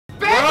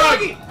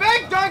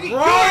Froggy, you're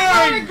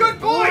not a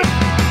good boy!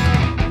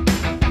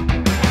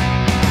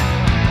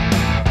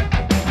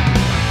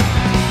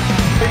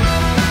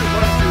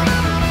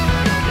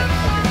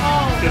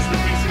 Because the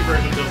PC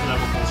version doesn't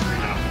have a full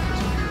screen option for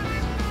some weird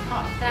reason.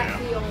 That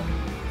feel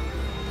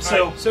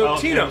So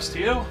Tino. To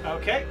you.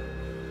 Okay.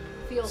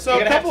 feels. So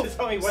good. a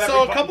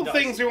couple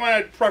things we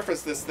want to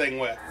preface this thing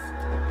with.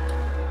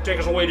 Take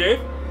us away, Dave.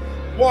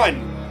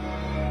 1.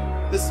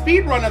 The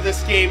speed run of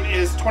this game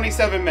is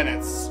 27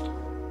 minutes.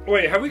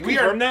 Wait, have we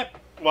confirmed that?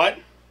 What?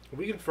 Have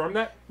we confirmed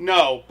that?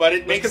 No, but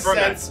it makes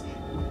sense.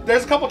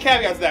 There's a couple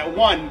caveats to that.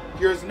 1,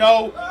 there's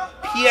no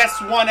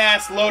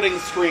PS1-ass loading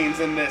screens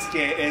in this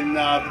game, in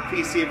the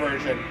PC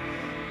version.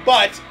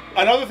 But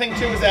another thing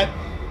too is that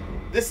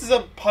this is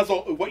a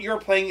puzzle. What you're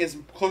playing is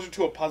closer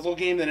to a puzzle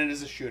game than it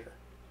is a shooter.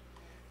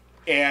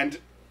 And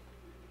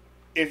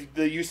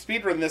you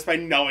speedrun this by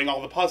knowing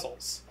all the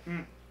puzzles.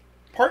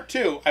 Part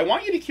 2, I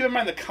want you to keep in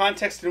mind the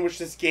context in which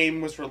this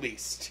game was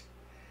released.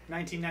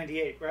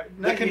 1998,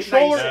 right? The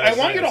controller. I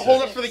want you to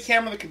hold up for the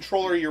camera the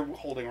controller you're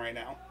holding right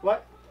now.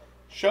 What?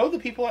 Show the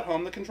people at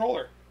home the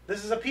controller.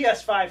 This is a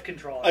PS5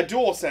 controller. A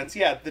DualSense,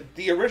 yeah.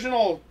 The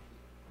original.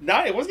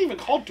 It wasn't even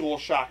called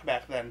DualShock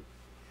back then.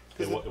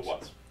 It was. It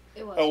was.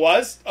 It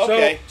was?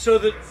 Okay. So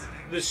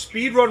the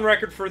speed run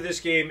record for this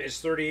game is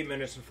 38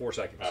 minutes and 4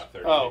 seconds.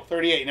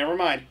 38. Never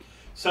mind.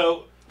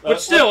 So,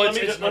 but still, let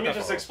me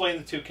just explain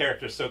the two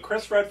characters. So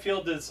Chris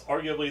Redfield is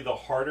arguably the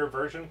harder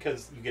version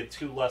because you get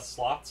 2 less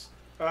slots.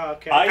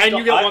 Okay. And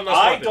you get 1 less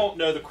I weapon. don't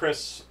know the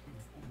Chris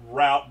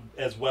route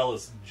as well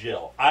as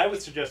Jill. I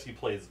would suggest he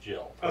plays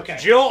Jill. Okay.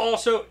 Jill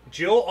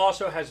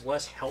also has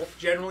less health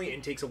generally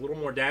and takes a little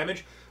more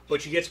damage,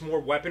 but she gets more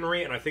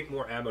weaponry and I think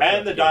more ammo.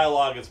 And the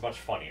dialogue is much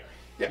funnier.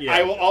 Yeah.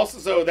 I will also.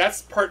 So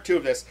that's part 2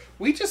 of this.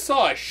 We just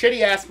saw a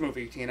shitty ass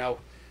movie, Tino.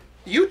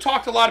 You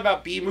talked a lot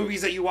about B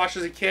movies that you watched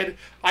as a kid.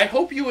 I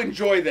hope you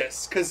enjoy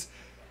this because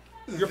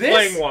you're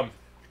playing one.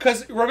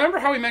 Because remember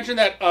how we mentioned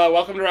that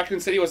Welcome to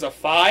Raccoon City was a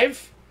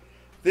 5?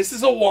 This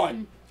is a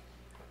 1.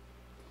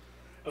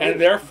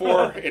 And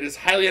therefore, it is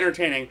highly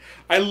entertaining.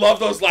 I love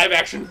those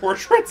live-action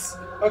portraits.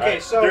 Okay,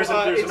 so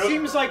it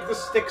seems like the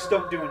sticks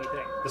don't do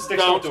anything. The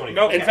sticks don't do anything.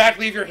 Nope. In fact,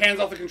 leave your hands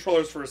off the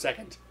controllers for a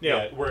second.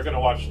 Yeah, we're going to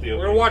watch the...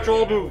 We're going to watch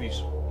all the movies.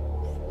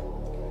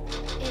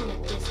 In the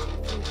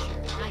distant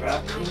future,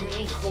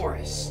 Raccoon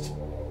Forest.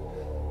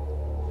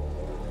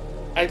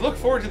 I look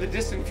forward to the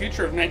distant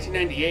future of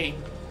 1998.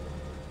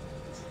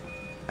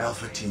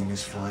 Alpha Team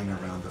is flying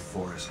around the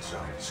forest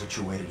zone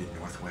situated in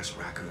northwest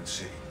Raccoon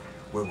City,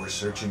 where we're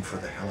searching for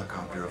the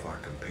helicopter of our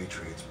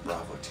compatriots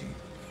Bravo Team,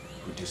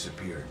 who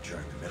disappeared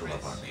during the middle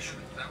of our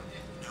mission.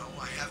 No,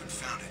 I haven't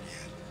found it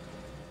yet.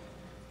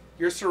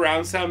 Your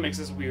surround sound makes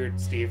us weird,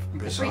 Steve.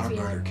 Bizarre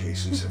murder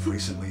cases have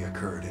recently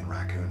occurred in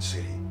Raccoon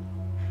City.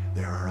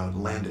 There are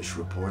outlandish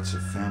reports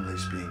of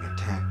families being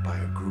attacked by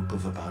a group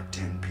of about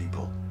 10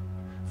 people.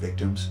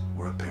 Victims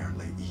were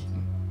apparently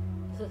eaten.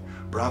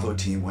 Bravo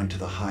Team went to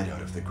the hideout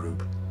of the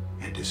group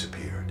and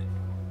disappeared.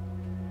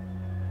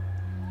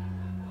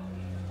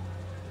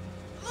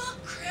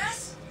 Look,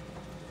 Chris!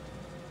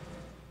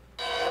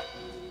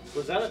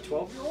 Was that a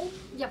 12-year-old?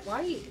 Yeah,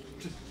 right.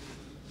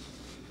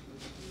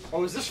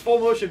 Oh, is this full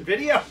motion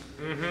video?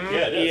 Mm-hmm.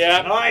 Yeah, it is.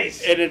 Yeah.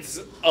 Nice. And it's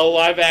a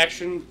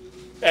live-action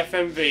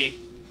FMV.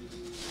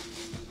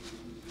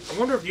 I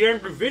wonder if the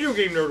angry video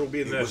game nerd will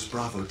be in It this. was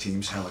Bravo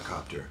Team's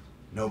helicopter.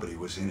 Nobody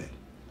was in it.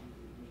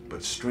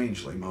 But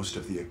strangely, most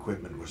of the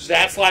equipment was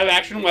That's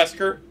live-action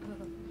Wesker.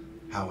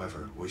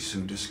 However, we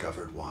soon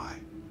discovered why.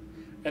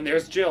 And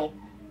there's Jill.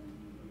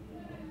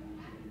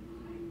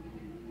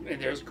 And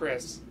there's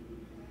Chris.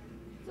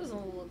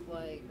 Doesn't look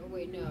like. Oh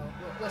wait, no.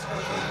 Wesker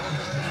was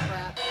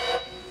crap.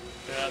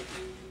 Yeah.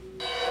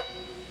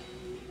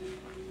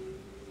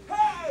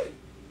 Hey!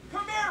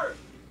 Come here!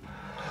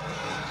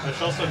 I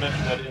should also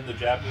mention that in the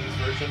Japanese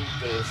version,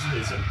 this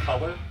is in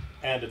color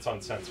and it's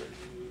uncensored.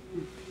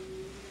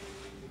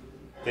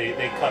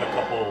 They cut a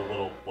couple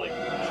little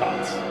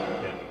shots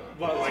in.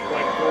 What, like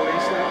gory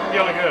stuff?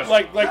 Yeah, like this.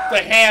 Like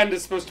the hand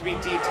is supposed to be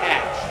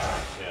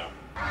detached. Yeah.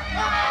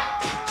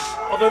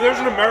 Although there's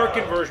an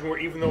American version where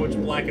even though it's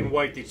black and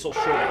white, they still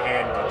show the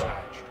hand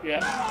detached.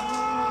 Yeah.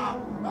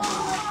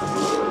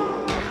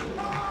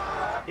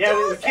 Yeah,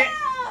 we can't.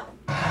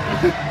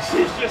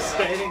 She's just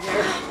standing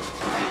there.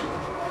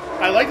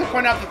 I like to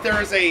point out that there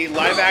is a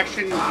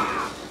live-action.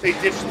 They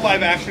ditched the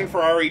live-action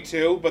for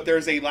RE2, but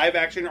there's a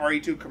live-action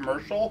RE2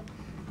 commercial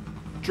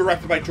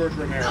directed by George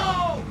Romero.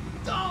 No!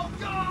 Don't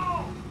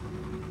go!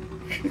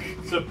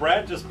 So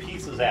Brad just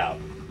pieces out.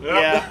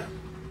 Yeah.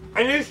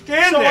 And they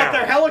stand So there. if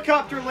their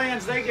helicopter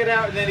lands, they get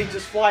out, and then he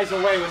just flies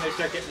away when they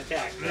start getting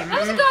attacked. That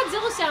was a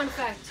Godzilla sound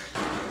effect.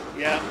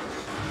 Yeah.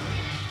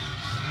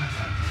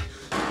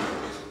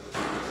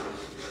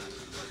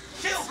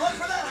 Jill, run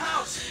for that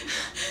house!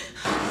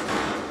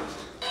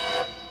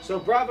 So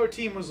Bravo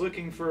Team was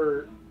looking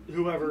for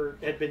whoever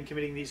had been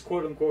committing these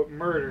quote-unquote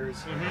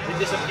murders to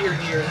disappear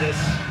near this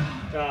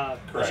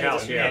Correct.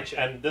 this mansion.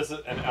 And this is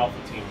an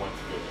Alpha Team went to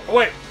do it. Oh,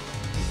 wait.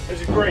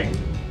 This is great.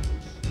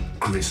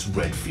 Chris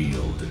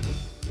Redfield.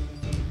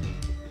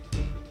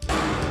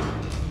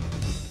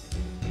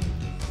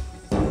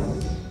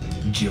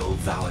 Jill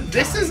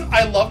Valentine.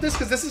 I love this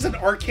because this is an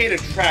arcade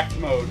attract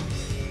mode.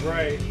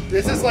 Right.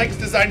 This is like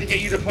designed to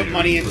get you to put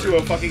money into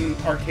a fucking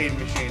arcade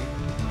machine.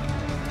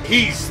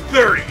 He's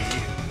 30.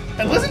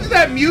 And listen to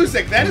that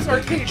music. That is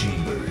arcade.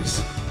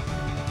 Chambers.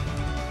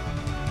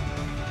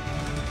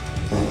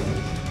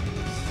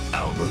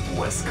 Albert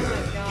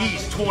Wesker.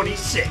 He's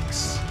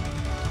 26.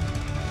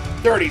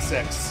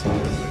 36.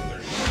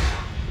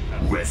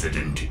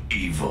 Resident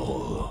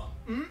Evil.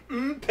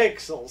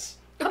 Pixels.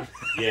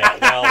 Yeah,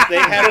 well, They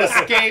had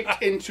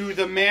escaped into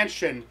the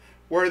mansion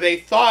where they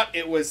thought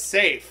it was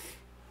safe.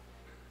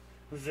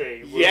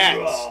 They were Yet,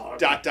 wrong. ...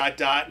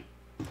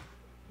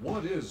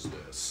 What is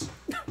this?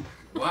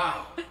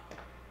 Wow.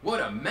 What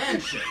a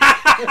mansion.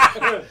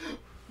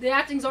 The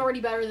acting's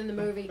already better than the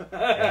movie.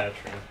 yeah,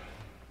 true.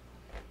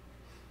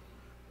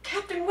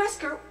 Captain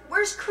Wesker,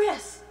 where's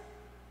Chris?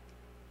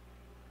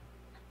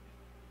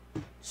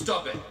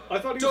 Stop it. I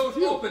thought he was Don't with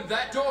you. open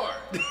that door.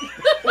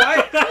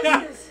 What? What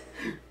is this?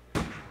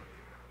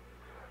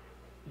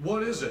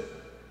 What is it?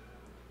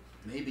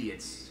 Maybe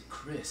it's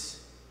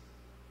Chris.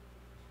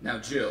 Now,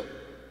 Jill,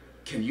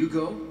 can you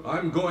go?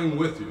 I'm going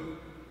with you.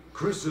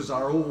 Chris is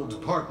our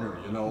old partner,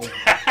 you know.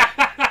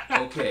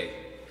 Okay,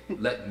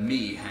 let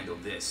me handle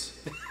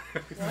this.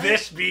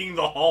 This being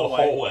the The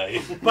hallway. whole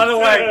way. By the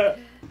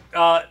way,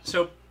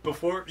 so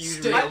before you...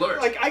 Stay I, alert.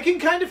 like, I can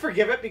kind of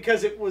forgive it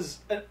because it was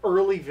an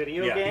early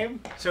video Yeah.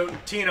 game. So,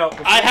 Tino...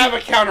 before I you- have a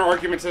counter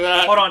argument to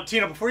that. Hold on,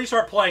 Tino, before you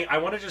start playing, I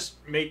want to just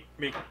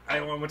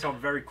I want to tell a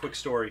very quick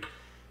story.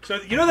 So,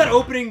 you know that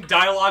opening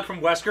dialogue from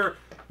Wesker?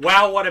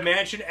 Wow, what a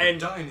mansion, and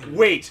Dining.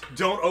 wait,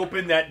 don't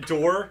open that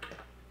door?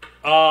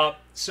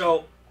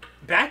 So,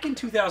 back in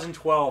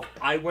 2012,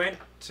 I went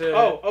to...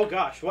 Oh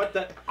gosh, what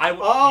the? I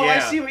I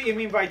see what you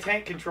mean by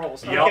tank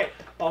controls. Yup. Okay.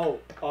 Oh.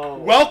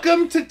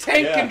 Welcome to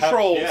Tank Yeah,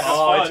 Controls. yeah.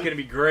 Oh, it's fun. going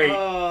to be great.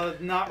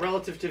 Not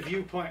relative to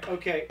viewpoint.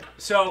 Okay.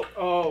 So,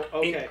 Oh,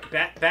 okay.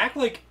 back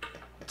like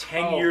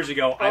 10 Oh. years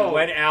ago, I Oh.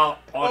 went out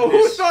on Oh, who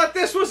this thought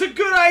this was a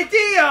good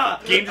idea?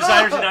 Game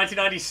Designers in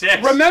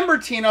 1996. Remember,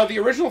 Tino, the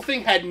original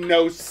thing had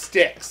no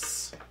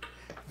sticks.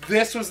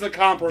 This was the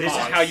compromise. This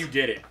is how you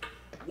did it.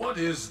 What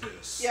is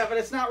this? Yeah, but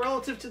it's not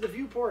relative to the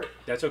viewport.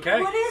 That's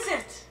okay. What is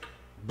it?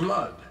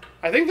 Blood.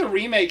 I think the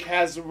remake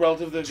has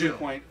relative to the Jill.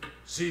 viewpoint.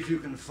 See if you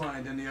can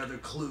find any other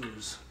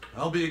clues.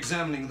 I'll be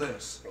examining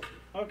this.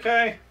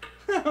 Okay.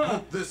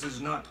 Hope this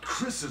is not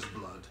Chris's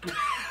blood.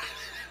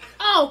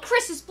 Oh,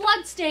 Chris's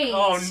bloodstains.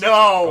 Oh,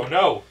 no. Oh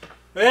no.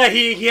 Yeah,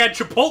 he had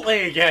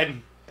Chipotle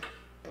again.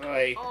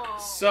 Right. Aw.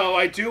 So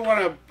I do want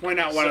to point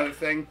out one other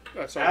thing.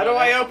 Sorry How do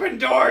about I that. open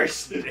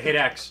doors? Hit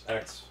X.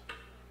 X.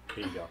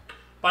 Here you go.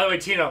 By the way,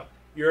 Tino,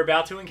 you're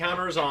about to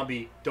encounter a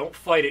zombie. Don't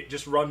fight it.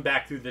 Just run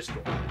back through this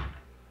door.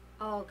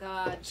 Oh,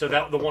 God. So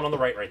that the one on the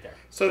right there.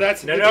 So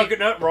that's No, the no, de-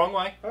 no, wrong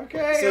way.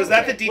 Okay. So is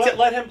that okay. the detail?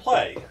 Let him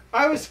play.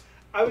 I was.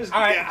 All right, Yeah,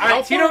 all how right.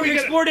 far Tino, are we we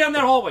gonna- explore down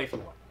that hallway if you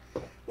want.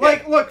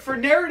 Like, look, for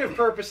narrative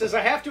purposes, I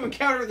have to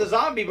encounter the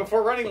zombie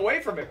before running away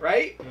from it,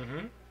 right?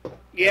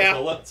 Yeah.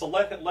 So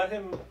let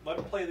him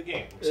play the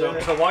game. So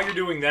while you're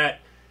doing that,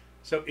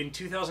 so in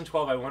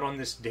 2012, I went on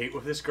this date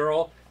with this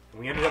girl, and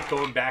we ended up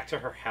going back to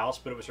her house,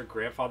 but it was her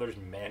grandfather's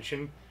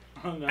mansion.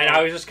 Oh, no. And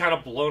I was just kind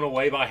of blown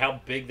away by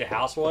how big the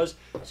house was.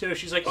 So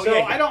she's like, "Oh So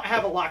yeah." I don't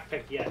have a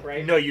lockpick yet,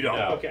 right? No, you don't.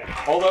 No. Okay.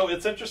 Although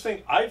it's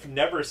interesting, I've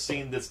never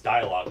seen this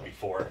dialogue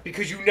before.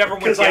 Because you never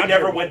went Because down I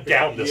never here. went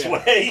down this Yeah.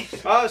 way.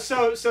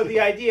 So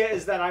the idea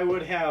is that I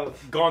would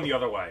have. Gone the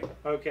other way.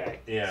 Okay.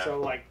 Yeah. So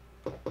like.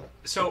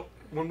 So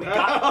when we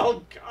got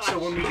Oh gosh. So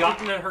when we got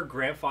into her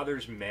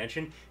grandfather's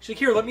mansion, she's like,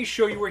 "Here, let me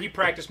show you where he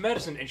practiced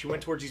medicine." And she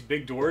went towards these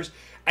big doors,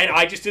 and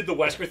I just did the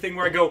Wesker thing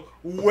where I go,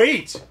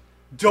 "Wait,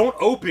 don't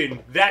open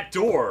that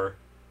door."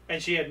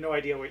 And she had no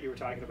idea what you were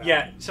talking about.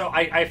 Yeah. So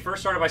I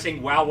first started by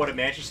saying, "Wow, what a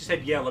mansion." She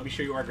said, "Yeah, let me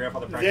show you where my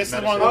grandfather This practiced is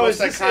one medicine." of the Oh, most is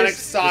this- iconic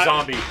is- The shots.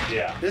 zombie.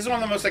 Yeah. This is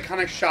one of the most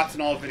iconic shots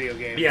in all video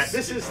games. Yeah.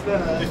 This is The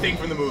the. thing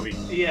from the movie.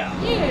 Yeah.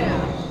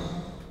 Yeah.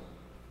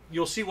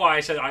 You'll see why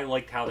I said I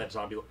liked how that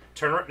zombie looked.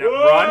 Turn around. No,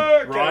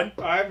 Okay. run.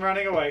 I'm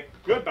running away.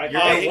 Goodbye.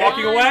 You're Hey,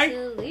 walking Want away.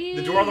 to leave.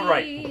 The door on the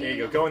right. There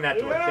you go. Go in that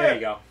door. There you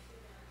go.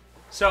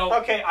 So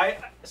Okay. I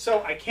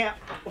can't.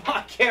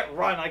 I can't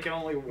run. I can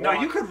only walk. no,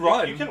 you could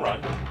run. You can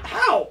run.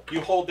 How?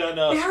 You hold down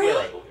Barry? square,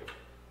 I believe.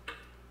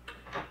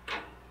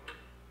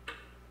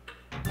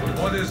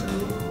 What is it?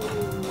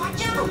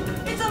 Watch out!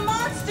 It's a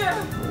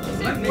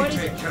monster! Let me What is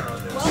take it? care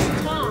of this.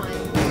 Well,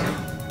 time.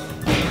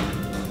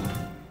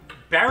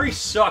 Barry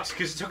sucks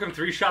because it took him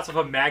 3 shots of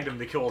a Magnum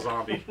to kill a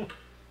zombie.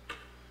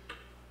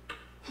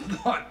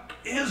 What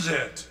is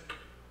it?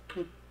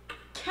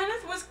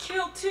 Kenneth was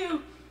killed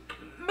too.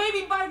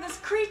 Maybe by this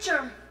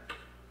creature.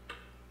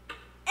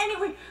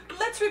 Anyway,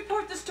 let's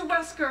report this to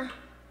Wesker.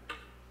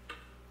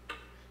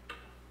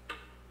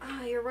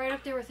 Ah, you're right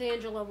up there with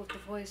Angela with the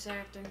voice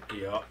acting.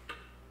 Yeah.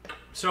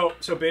 So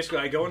basically,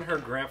 I go in her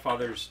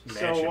grandfather's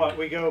mansion. So what?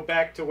 We go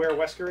back to where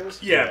Wesker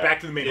is? Yeah, back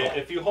to the main Yeah, hall.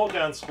 if you hold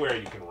down square,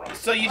 you can run.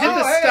 So you did Oh,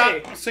 the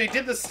hey. stop. So you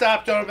did the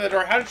stop. Don't open the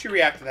door. How did you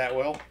react to that,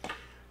 Will?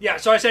 Yeah,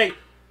 so I say,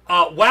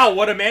 wow,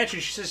 what a mansion.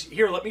 She says,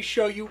 here, let me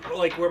show you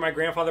like where my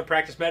grandfather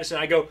practiced medicine.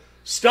 I go,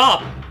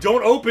 stop,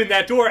 don't open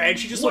that door. And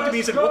she just looked at me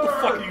and said, what the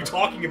fuck are you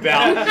talking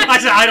about? I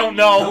said, I don't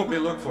know. Help me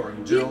look for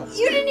him, Jill.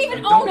 You didn't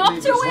even own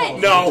up to it.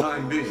 No,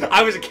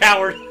 I was a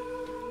coward.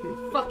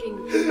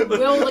 Fucking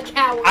Will the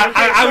coward.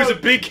 I was a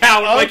big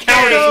coward. My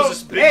cowardice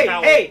was a big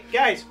coward. Hey,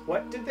 guys,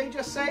 what did they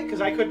just say?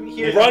 Because I couldn't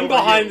hear. Run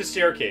behind the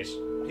staircase.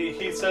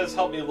 He says,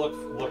 help me look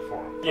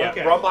for him. Yeah,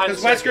 okay. run behind the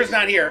staircase. Because Wesker's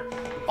not here.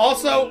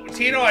 Also,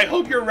 Tino, I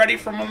hope you're ready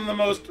for one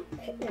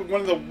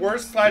of the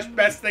worst /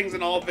 best things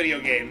in all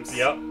video games.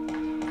 Yep.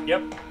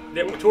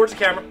 Yep. Towards the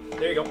camera.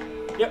 There you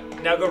go.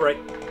 Yep. Now go right.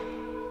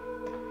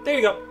 There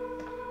you go.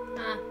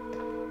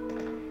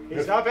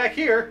 He's not back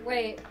here.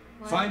 Wait.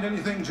 What? Find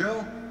anything,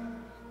 Jill?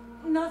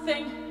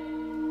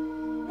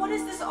 Nothing. What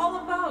is this all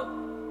about?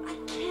 I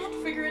can't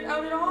figure it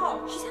out at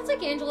all. She sounds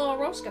like Angela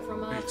Orozca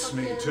from Beats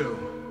me too.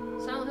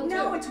 Silent Hill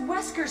No, 2. it's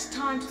Wesker's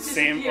time to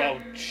Same.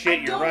 disappear. Oh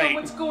shit, you're I don't right. know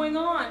what's going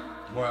on.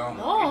 Well,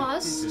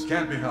 Boss. this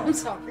can't be I'm helped.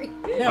 sorry.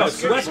 No,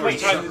 it's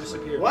Wesker's time to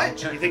disappear. What?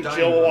 Check You the think dining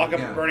Jill will room walk up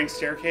a again. burning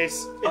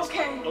staircase?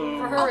 Okay.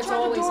 For her, I'll it's try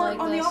the always door like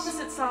on this. the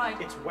opposite side.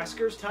 It's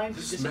Wesker's time to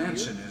This disappear.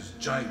 mansion is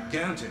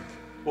gigantic.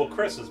 Well,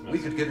 Chris is missing. We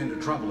could get into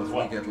trouble if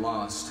Well. we get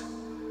lost.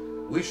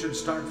 We should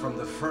start from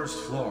the first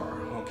floor,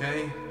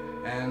 okay?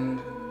 And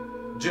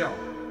Jill,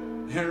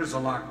 here's a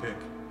lockpick.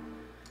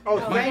 Oh,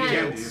 Oh, Might be thank you.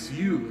 handy if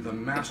you, the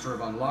master of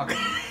unlocking,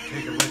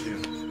 take it with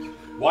you.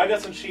 Why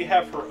doesn't she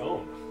have her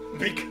own?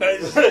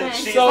 Because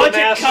She's So the budget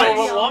master cuts.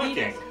 of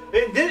unlocking.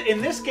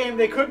 In this game,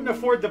 they couldn't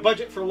afford the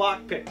budget for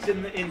lockpicks.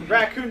 In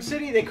Raccoon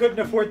City, they couldn't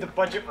afford the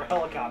budget for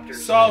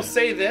helicopters. So I'll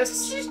say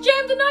this. She just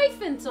jammed a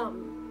knife in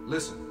something.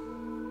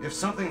 Listen, if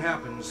something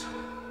happens,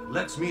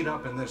 let's meet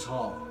up in this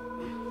hall.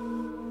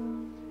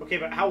 Okay,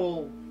 but how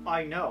will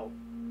I know?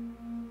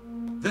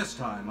 This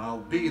time I'll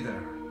be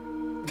there.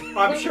 I'm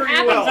What sure you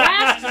happened will.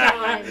 last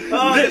time?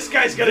 Oh, this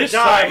guy's gonna this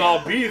die. time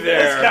I'll be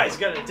there. This guy's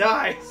gonna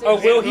die. Oh,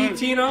 will he,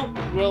 Tino?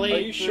 Will he? Are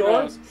you Who sure?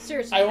 knows?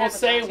 Seriously. I what will happened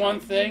say last one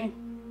time? thing.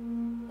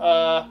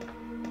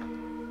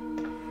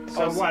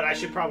 So what? I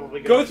should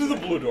probably Go this through the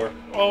way. blue door.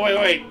 Oh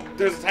wait.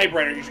 There's a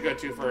typewriter you should go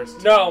to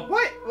first. No.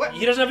 What? What?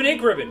 He doesn't have an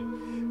ink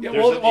ribbon. Yeah,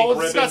 There's we'll an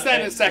ink discuss ribbon that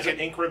in a and- second. There's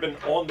an ink ribbon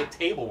on the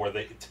table where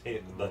the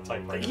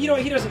typewriter. You know,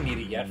 he doesn't need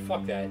it yet.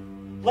 Fuck that.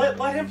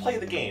 Let him play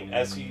the game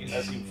as he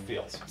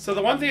feels. So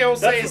the one thing I will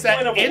say That's is the that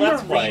point of a in the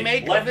Let's Play.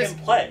 remake Let of this, him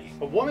play.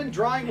 A woman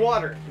drawing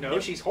water. No,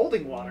 she's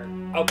holding water.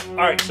 Oh, all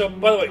right. So,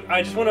 by the way,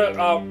 I just want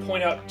to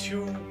point out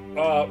two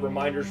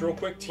reminders real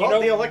quick. Tino, Well,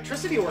 the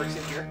electricity works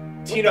in here.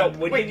 Tino, What the-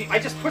 when wait, you- I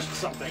just pushed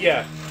something.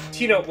 yeah,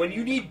 Tino, when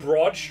you need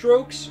broad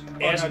strokes,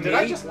 Oh, ask no, me. did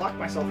I just lock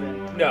myself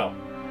in? No,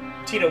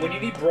 Tino, when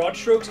you need broad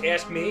strokes,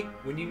 ask me.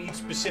 When you need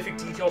specific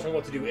details on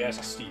what to do,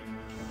 ask Steve.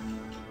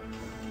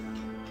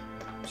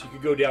 So you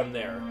could go down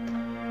there.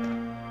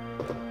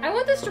 I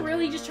want this to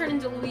really just turn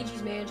into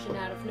Luigi's Mansion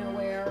out of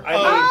nowhere.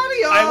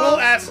 I will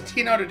ask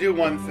Tino to do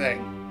one thing.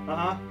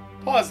 Uh-huh.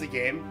 Pause the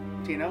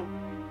game, Tino.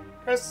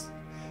 Press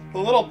the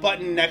little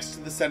button next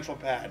to the central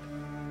pad.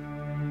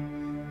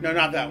 No,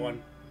 not that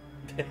one.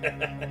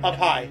 Up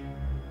high.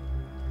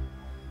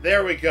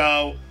 There we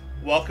go.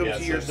 Welcome Yeah, to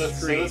so your this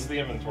screen. is the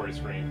inventory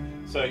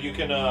screen. So you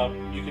can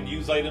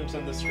use items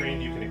in the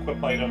screen. You can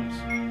equip items.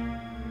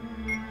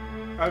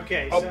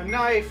 Okay, Oh. so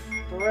knife,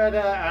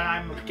 Beretta, and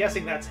I'm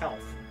guessing that's health.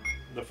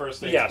 The first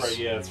thing Yes. is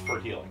it's for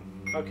healing.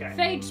 Okay.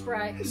 Fade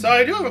spray. So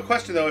I do have a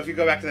question though. If you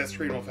go back to that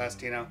screen real fast,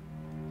 Tino.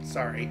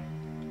 Sorry.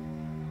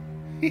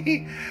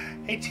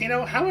 Hey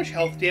Tino, how much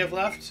health do you have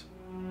left?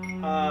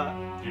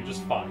 You're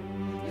just fine.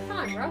 You're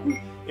fine, bro.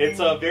 It's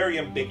very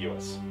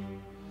ambiguous.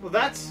 Well,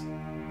 that's...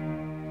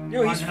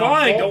 No, he's Unhelpful.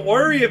 fine. Don't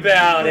worry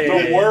about it.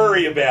 Don't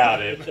worry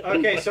about it.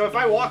 Okay, so if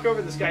I walk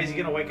over this guy, is he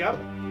gonna wake up?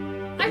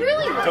 I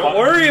really. Don't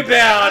worry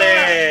about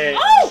it.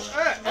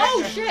 Oh!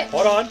 Oh shit!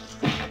 Hold on.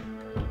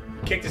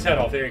 Kicked his head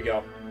off. There you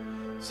go.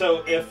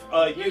 So if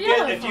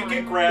you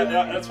get grabbed,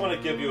 that's want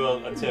to give you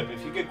a tip.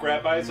 If you get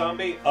grabbed by a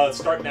zombie,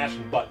 start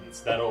mashing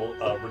buttons. That'll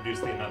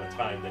reduce the amount of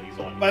time that he's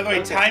on. By the way,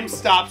 Okay. time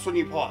stops when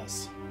you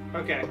pause.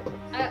 Okay.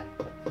 I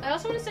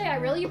also want to say I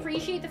really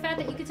appreciate the fact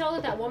that you can tell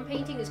that that one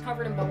painting is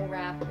covered in bubble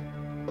wrap.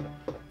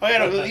 Oh yeah,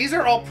 no, these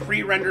are all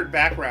pre-rendered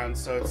backgrounds,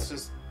 so it's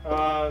just.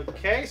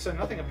 Okay, so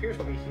nothing appears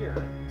to be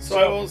here. So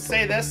I will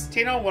say this,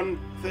 Tino.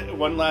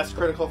 One last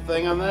critical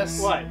thing on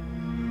this. What?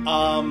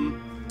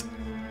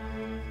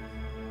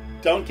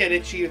 Don't get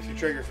itchy with your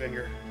trigger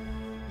finger.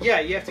 Yeah,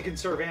 you have to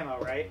conserve ammo,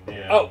 right?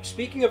 Yeah. Oh,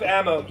 speaking of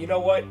ammo, you know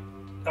what?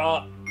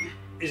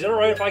 Is it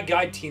alright if I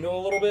guide Tino a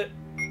little bit?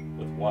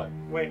 With what?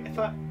 Wait, I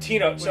thought...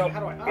 Tino, Wait, so...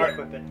 how do I alright,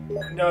 equip it?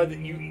 no,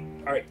 you...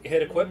 Alright,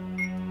 hit equip.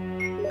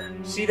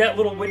 See that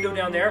little window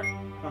down there?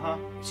 Uh-huh.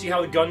 See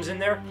how the gun's in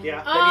there?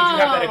 Yeah. That means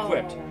you have that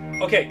equipped.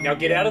 Okay, now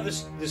get out of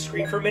the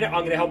screen for a minute. I'm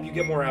going to help you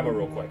get more ammo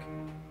real quick.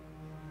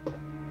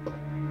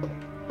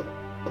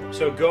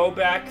 So go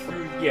back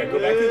through... Yeah, go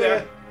back through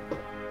there.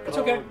 It's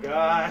okay. Oh,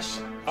 gosh.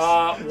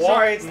 Walk,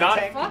 Sorry, it's not,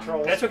 the tank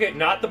controls. That's okay,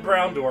 not the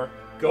brown door.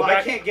 Go Well, back...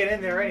 I can't get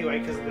in there anyway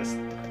because of this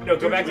No,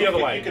 go back the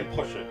other way. You can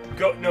push it.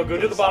 Go to the bottom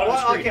of the Well,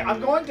 screen. okay,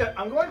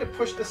 I'm going to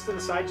push this to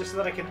the side just so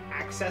that I can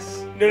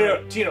access.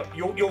 No, Tino,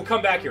 you'll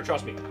come back here.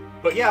 Trust me.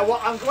 But Yeah, well,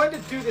 I'm going to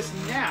do this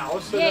now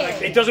so that I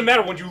can. it doesn't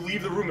matter when you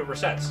leave the room. It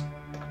resets.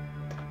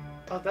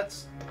 Oh,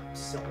 that's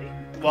silly.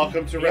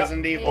 Welcome to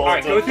Resident Evil. All right,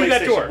 It's go a through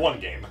that door. PlayStation 1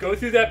 game. Go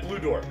through that blue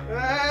door.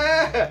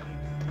 Ah!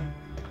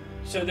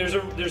 So there's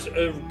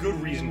a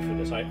good reason for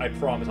this. I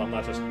promise. I'm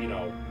not just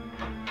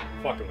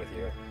fucking with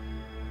you.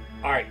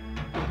 All right,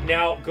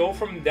 now go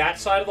from that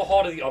side of the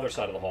hall to the other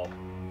side of the hall.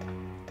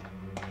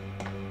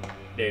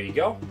 There you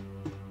go.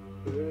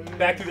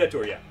 Back through that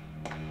door, yeah.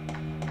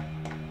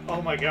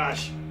 Oh my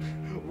gosh.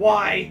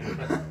 Why?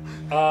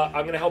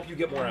 I'm gonna help you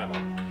get more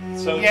ammo.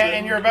 So Yeah,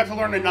 and you're about to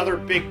learn another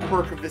big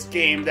quirk of this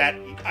game that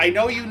I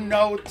know you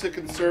know to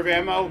conserve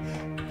ammo.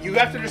 You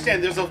have to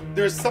understand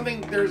there's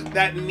something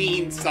that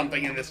means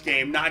something in this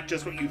game, not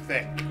just what you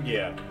think.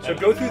 Yeah. So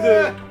go through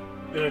the.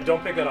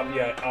 Don't pick that up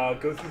yet.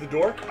 Go through the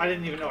door. I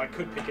didn't even know I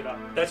could pick it up.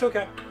 That's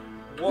okay.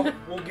 We'll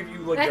give you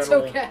like That's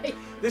general. okay.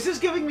 This is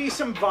giving me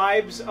some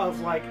vibes of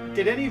like,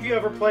 did any of you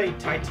ever play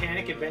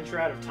Titanic Adventure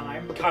Out of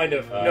Time? Kind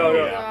of. No,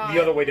 yeah.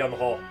 the other way down the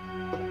hall,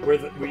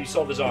 where you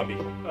saw the zombie.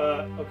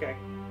 Okay.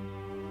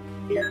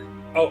 Here.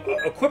 Oh,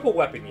 equip a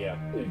weapon. Yeah.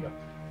 There you go.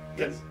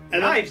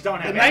 And Knives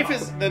don't have ammo.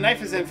 the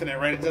knife is infinite,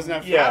 right? It doesn't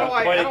have. Yeah.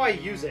 How but do I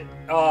use it?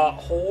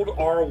 Hold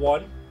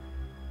R1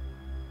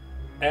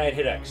 and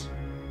hit X.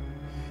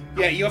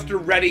 Yeah, you have to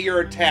ready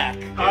your attack.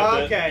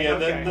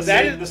 Okay.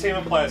 The same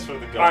applies for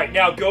the gun. All right,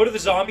 now go to the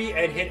zombie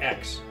and hit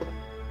X.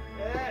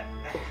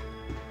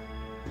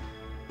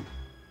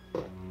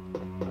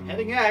 I'm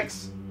hitting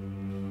X.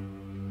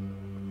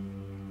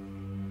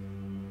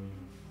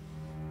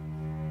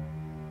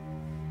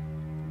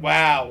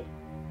 Wow.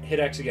 Hit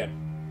X again.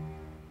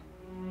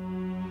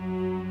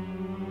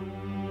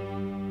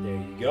 There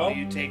you go.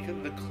 You take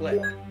the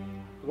clip.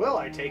 Will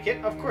I take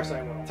it? Of course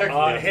I will.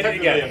 Technically, hit it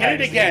again. technically a Hit it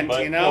magazine, again, but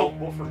Tino.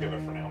 We'll forgive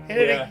it for now.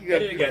 Hit Yeah,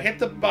 hit it again. Hit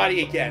the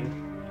body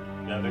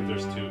again. Yeah, I think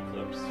there's 2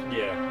 clips.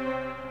 Yeah.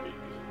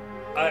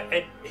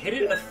 And hit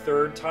it a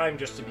third time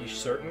just to be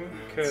certain,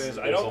 because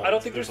I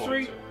don't think there's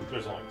 3.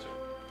 There's only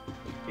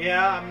 2.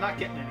 Yeah, I'm not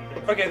getting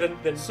anything. Okay,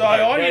 then. So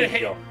I want you to there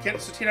hit. go.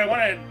 So Tina, I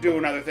want to do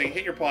another thing.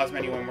 Hit your pause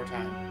menu one more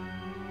time.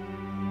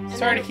 And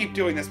Sorry to then- keep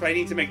doing this, but I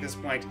need to make this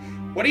point.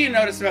 What do you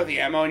notice about the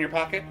ammo in your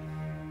pocket?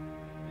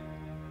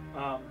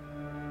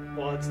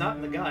 Well, it's not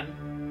in the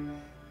gun.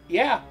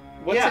 Yeah.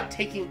 What's Yeah. it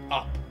taking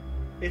up?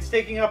 It's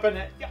taking up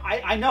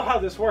I know how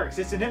this works.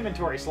 It's an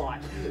inventory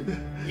slot.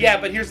 Yeah,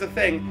 but here's the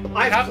thing.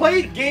 I've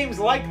played games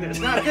like this,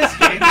 not this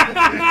game.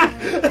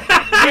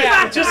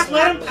 Yeah, just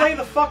let him play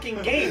the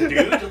fucking game,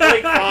 dude.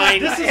 Like,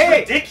 Fine. this is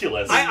Hey,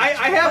 ridiculous. I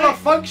have a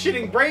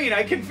functioning brain.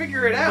 I can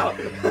figure it out.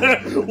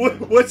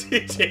 What's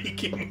it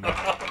taking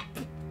up?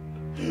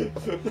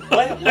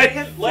 let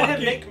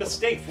him make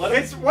mistakes. Let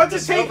him What's it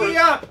discover- taking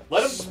up?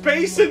 Let him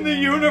Space in the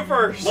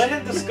universe. Let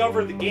him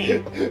discover the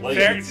game. Like,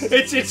 Fair- It's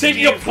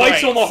taking up Steve's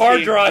plates right, on the hard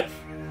Steve. drive.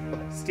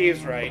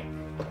 Steve's right.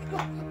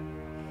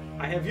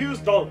 I have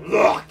used the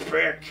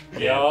lockpick.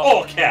 yeah,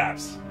 all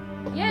caps.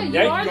 Yeah, you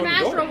Yeah, you are can the go in the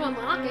master door. of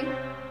unlocking.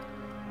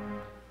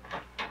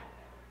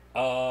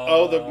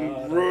 Oh,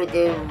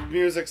 the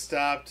music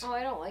stopped. Oh,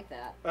 I don't like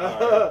that.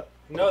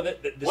 No, this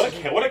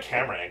is... What a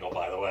camera angle,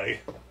 by the way.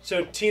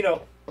 So,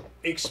 Tino,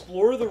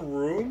 explore the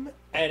room,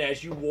 and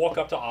as you walk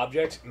up to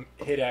objects,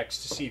 hit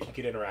X to see if you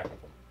can interact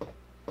with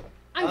them.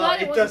 I'm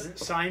glad It wasn't- doesn't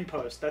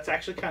signpost. That's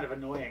actually kind of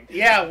annoying.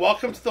 Yeah,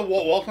 welcome to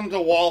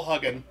wall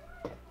hugging,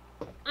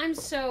 I'm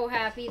so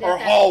happy that or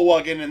hall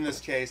wugging in this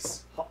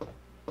case.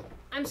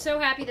 I'm so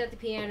happy that the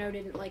piano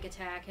didn't like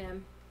attack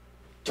him.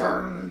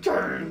 Turn.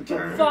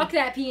 Fuck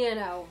that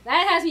piano.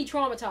 That has me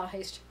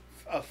traumatized.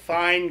 A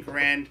fine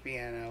grand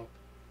piano.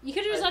 You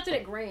could have just left it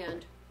at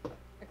grand.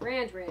 A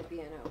grand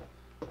piano.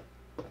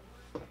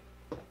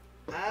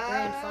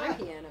 Grand fine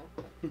piano.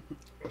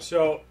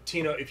 So,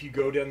 Tino, if you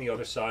go down the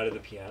other side of the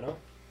piano...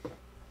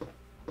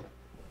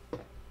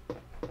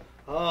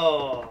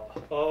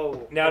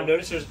 Oh. Now,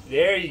 notice there's...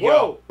 There you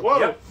go. Whoa.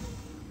 Yep.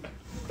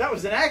 That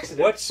was an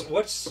accident.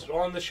 What's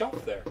on the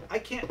shelf there? I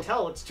can't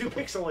tell. It's too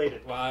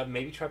pixelated. Well,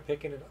 maybe try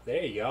picking it up.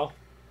 There you go.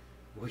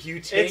 Will you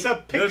take It's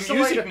a the pixelated-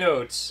 music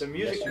notes? The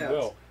music yes, you notes.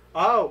 will.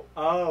 Oh.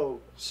 So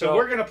So-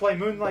 we're gonna play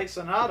Moonlight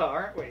Sonata,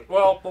 aren't we?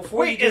 Well,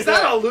 before you Wait, do is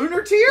that a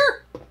lunar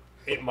tier?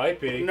 It might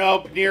be.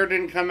 Nope, Nier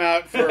didn't come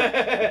out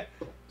for.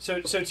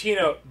 So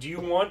Tino, do you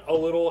want a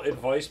little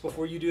advice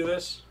before you do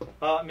this?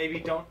 Maybe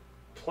don't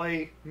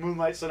play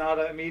Moonlight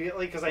Sonata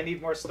immediately because I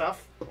need more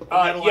stuff.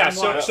 Yeah,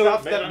 so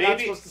stuff that I'm not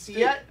supposed to see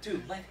yet.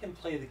 Dude, let him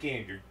play the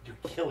game. You're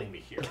killing me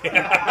here.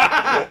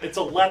 It's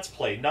a let's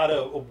play, not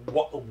a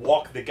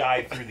walk the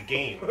guy through the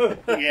game.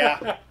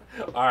 Yeah.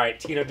 All right,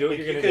 Tino, do what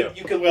you're gonna do.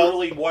 You could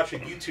literally watch a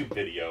YouTube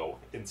video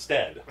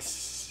instead.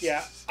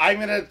 Yeah, I'm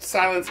gonna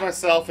silence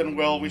myself, and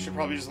we should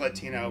probably just let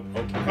Tino.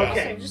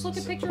 Okay. So just look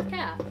at picture of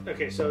cat.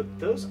 Okay, so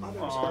those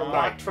others are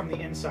locked from the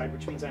inside,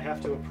 which means I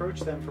have to approach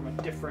them from a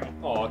different.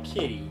 Aw,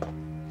 kitty.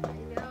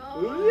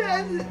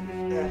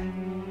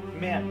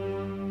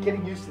 Man,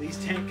 getting used to these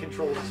tank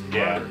controls is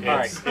Yeah,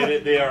 murder.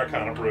 they are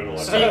kind of brutal.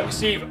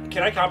 Steve,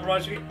 can I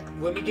compromise with you?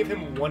 Let me give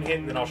him one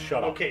hint and then I'll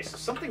shut up. Okay, so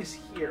something's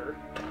here.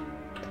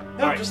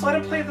 No, just let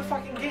him play the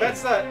fucking game.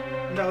 That's the...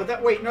 No,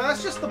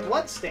 that's just the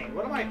blood stain.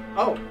 What am I...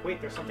 Oh,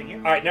 wait, there's something here.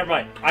 Alright, never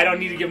mind. I don't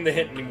need to give him the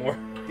hint anymore.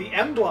 The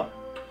emblem.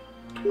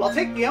 I'll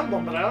take the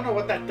emblem, but I don't know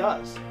what that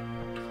does.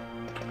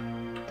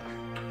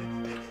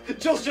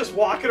 Jill's just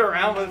walking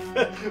around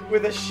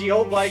with a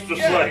shield like...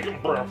 Just yeah.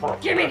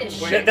 like... Give me this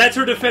shit. That's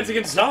her defense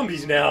against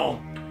zombies now.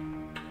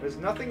 There's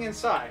nothing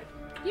inside.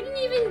 You didn't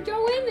even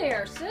go in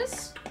there,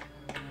 sis.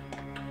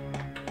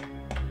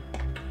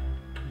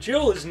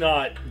 Jill is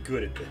not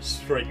good at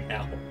this right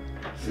now.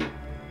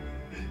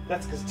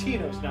 That's because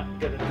Tino's not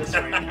good at this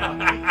right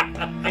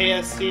now.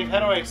 Hey, Steve, how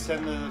do I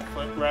extend the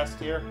footrest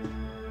here?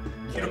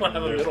 You don't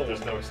have a middle.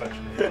 There's no extension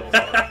in the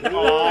middle.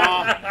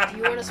 Aw, Do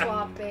you want to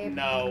swap, babe?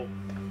 no.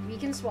 We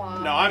can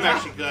swap. No, I'm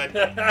actually good.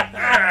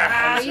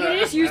 You can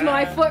just use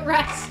my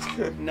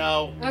footrest.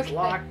 No. Okay.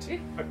 Locked.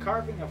 A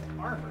carving of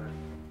armor.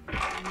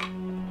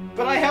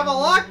 But I have a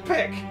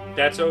lockpick!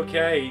 That's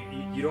okay.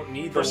 You don't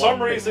need the For some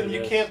lockpick reason, for you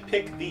this. can't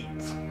pick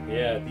these.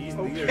 Yeah, these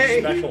are Okay.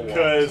 special ones.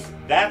 Because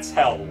that's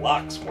how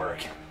locks work.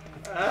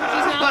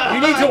 You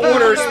need to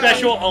order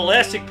special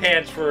elastic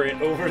pants for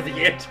it over the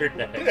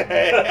internet.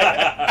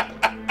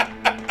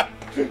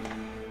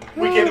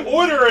 We can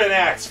order an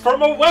axe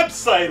from a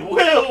website.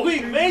 Will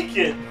we make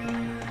it?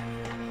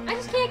 I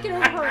just can't get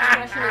over her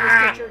expression in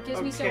this picture. It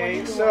gives me so Okay,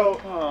 much joy.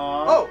 so...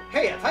 Aw. Oh,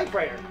 hey, a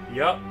typewriter.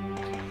 Yep.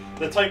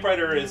 The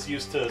typewriter is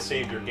used to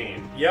save your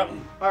game. Yep.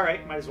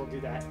 Alright, might as well do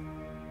that.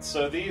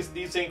 So these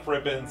ink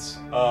ribbons,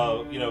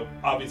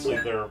 obviously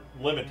they're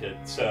limited.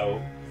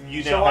 So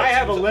you now So I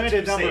have a two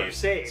limited number of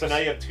saves. So now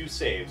you have 2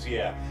 saves.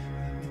 Yeah.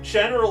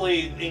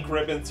 Generally, ink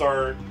ribbons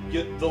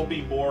they'll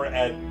be more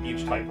at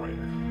each typewriter.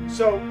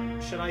 So,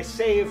 should I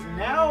save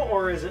now,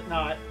 or is it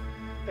not...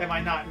 Am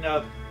I not in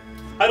a...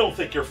 I don't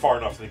think you're far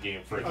enough in the game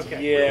for it. Okay.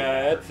 To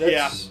Yeah,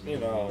 that's, you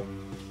know.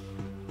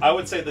 I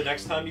would say the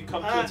next time you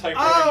come to a typewriter,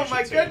 oh you should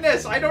my save.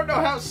 goodness! I don't know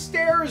how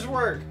stairs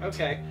work!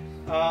 Okay.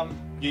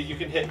 You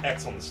can hit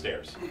X on the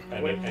stairs,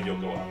 and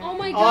you'll go up. Oh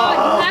my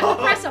god, you have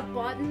to press a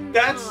button?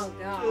 That's... Oh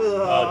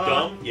god.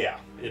 Dumb? Yeah,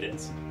 it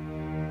is.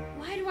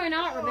 Why do I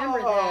not remember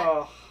that?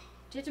 Oh.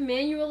 Do you have to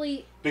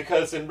manually...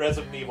 Because in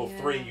Resident Evil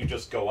 3, you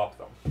just go up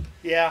them.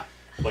 Yeah.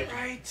 Like,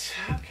 Right.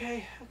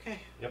 Okay.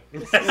 yep.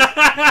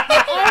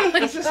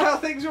 This is how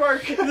things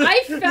work.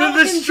 I felt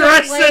The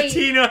stress that late.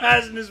 Tino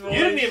has in his voice.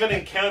 You didn't even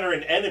encounter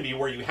an enemy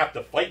where you have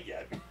to fight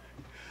yet.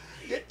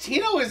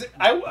 Tino is...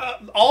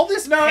 all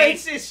this No, pain...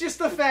 it's just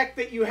the fact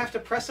that you have to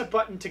press a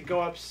button to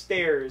go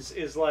upstairs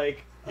is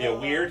like... Yeah,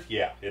 weird?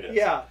 Yeah, it is.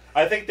 Yeah.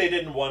 I think they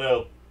didn't want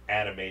to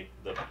animate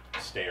the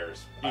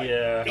stairs.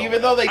 Yeah.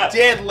 Even though they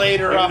did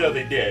later Even on. though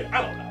they did.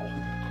 I don't know.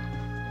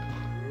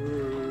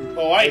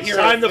 Oh, I It's hear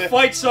time it. to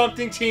fight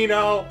something,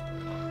 Tino.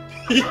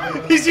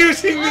 He's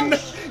using the...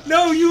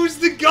 No, use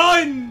the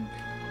gun!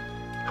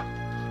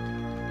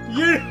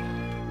 You...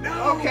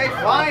 No! Okay,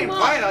 fine,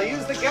 I'll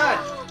use the gun.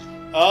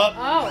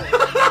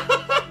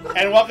 Oh.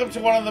 And welcome to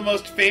one of the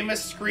most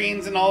famous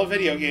screens in all of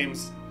video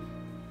games.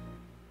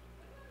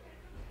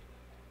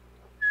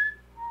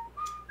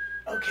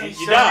 Okay,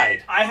 You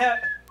died. I have...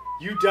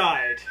 You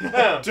died.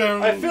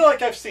 I feel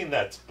like I've seen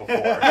that before.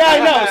 Yeah, I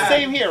know.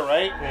 Same here,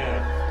 right?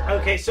 Yeah.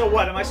 Okay, so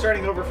what? Am I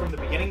starting over from the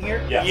beginning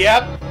here? Yeah.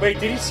 Yep. Wait,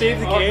 did he save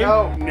the Oh, game?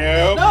 no.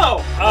 Nope. No!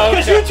 Oh,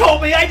 Because okay. you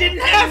told me I didn't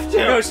have to!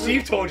 No,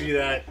 Steve told you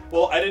that.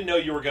 Well, I didn't know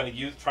you were going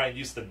to try and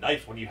use the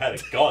knife when you had a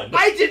gun.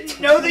 I didn't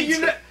know that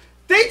you...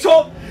 You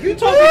told me to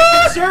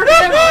conserve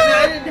ammo, and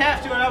I didn't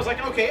have to, and I was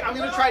like, okay, I'm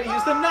going to try to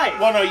use the knife.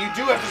 Well, no, you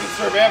do have to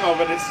conserve ammo,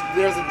 but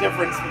there's a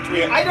difference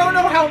between... I don't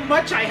know how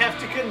much I have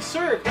to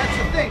conserve. That's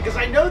the thing, because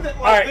I know that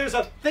Alright. there's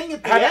a thing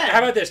at the How end.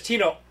 about this,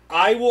 Tino?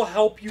 I will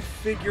help you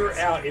figure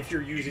out if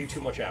you're using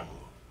too much ammo.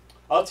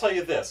 I'll tell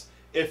you this.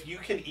 If you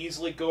can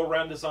easily go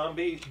around a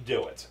zombie,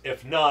 do it.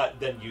 If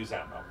not, then use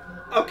ammo.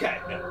 Okay.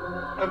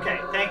 Yeah. Okay,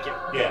 thank you.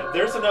 Yeah,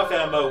 there's enough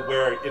ammo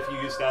where if you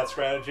use that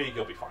strategy,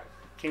 you'll be fine.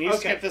 Can you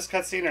skip this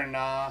cutscene or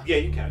nah? Yeah,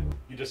 you can.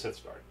 You just hit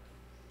start.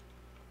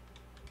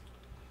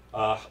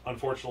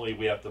 Unfortunately,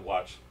 we have to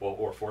watch... Well,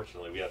 or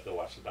fortunately, we have to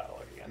watch the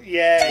dialogue again.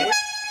 Yay.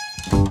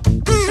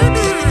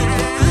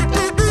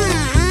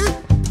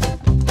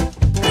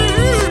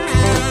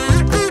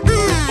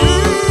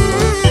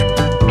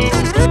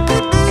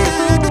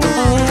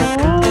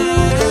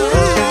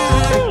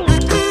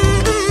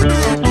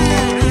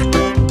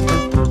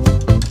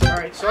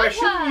 Alright, so I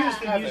shouldn't use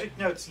the music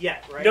notes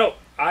yet, right? No,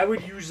 I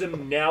would use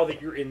them now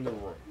that you're in the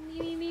room.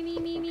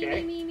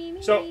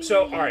 Okay.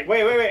 So, all right.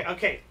 Wait.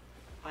 Okay.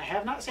 I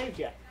have not saved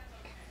yet.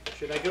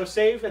 Should I go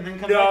save and then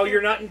come back No, here?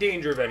 you're not in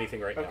danger of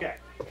anything right now. Okay.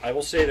 I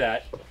will say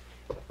that.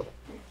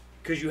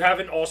 Because you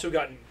haven't also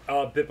gotten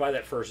bit by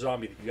that first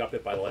zombie that you got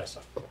bit by the last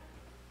time.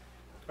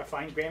 I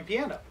find grand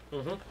piano.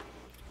 Mm-hmm.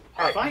 I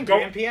Alright, find go,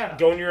 grand piano.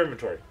 Go in your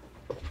inventory.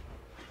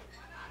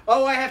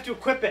 Oh, I have to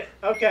equip it.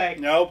 Okay.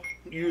 Nope.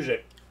 Use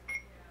it.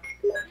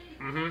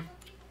 Mm-hmm.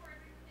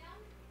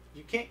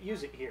 You can't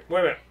use it here. Wait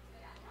a minute.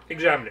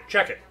 Examine it.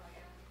 Check it.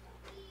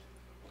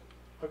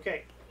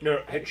 Okay.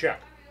 No, hit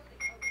check.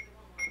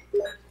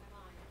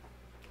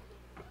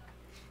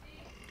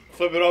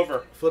 Flip it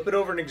over. Flip it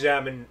over and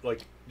examine,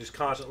 like, just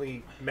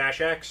constantly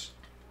mash X.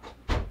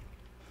 The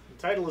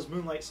title is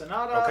Moonlight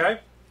Sonata. Okay.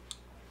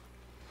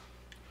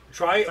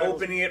 Try Title's-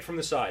 opening it from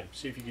the side.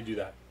 See if you can do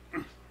that.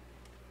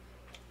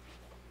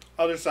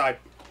 Other side.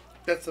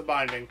 That's the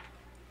binding.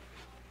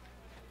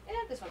 Yeah,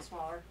 this one's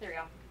smaller. There you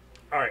go.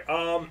 All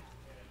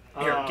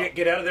right. Here,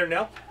 get out of there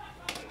now.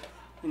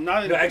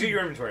 Not No, exit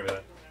your inventory a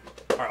minute.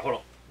 All right, hold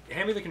on.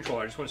 Hand me the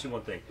controller. I just want to see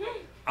one thing.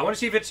 I want to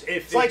see if it's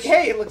It's like,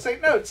 hey, it looks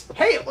like notes.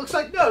 Hey, it looks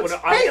like notes.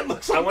 Well, no, hey, it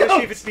looks like I want notes. to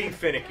see if it's being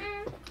finicky.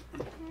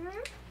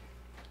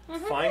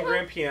 Fine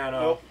grand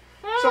piano.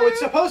 So it's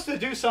supposed to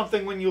do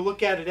something when you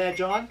look at it edge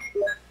on.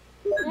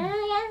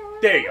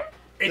 There you go.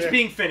 It's There.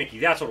 being finicky.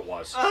 That's what it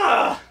was.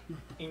 Ah,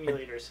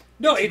 emulators.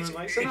 No, it's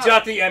Moonlight Sonata.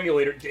 not the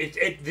emulator.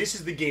 This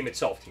is the game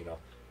itself, Tino.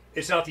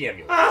 It's not the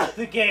emulator. Ah,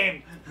 the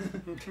game.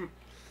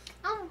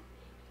 Oh.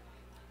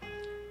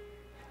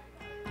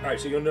 All right,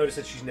 so you'll notice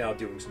that she's now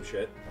doing some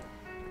shit.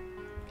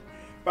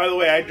 By the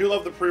way, I do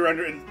love the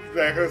pre-rendered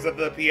because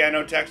the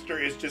piano texture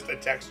is just a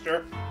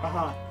texture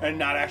Uh-huh. and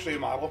not actually a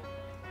model.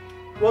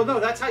 Well, no,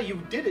 that's how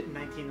you did it in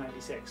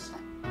 1996.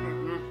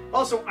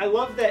 Also, I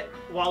love that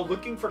while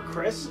looking for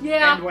Chris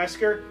Yeah. and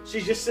Wesker,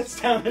 she just sits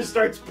down and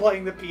starts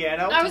playing the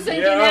piano. I was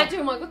thinking that too.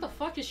 I'm like, what the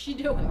fuck is she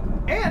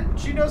doing? And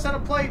she knows how to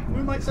play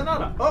Moonlight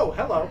Sonata. Oh,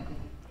 hello.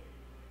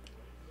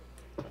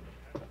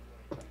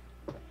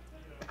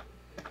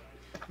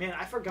 Man,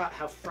 I forgot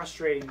how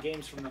frustrating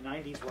games from the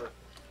 90s were.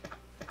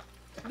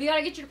 We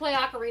gotta get you to play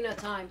Ocarina of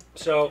Time.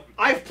 So,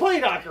 I've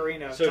played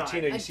Ocarina of Time.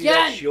 Tina, you see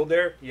that Again! shield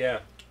there? Yeah.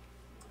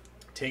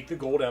 Take the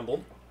gold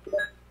emblem.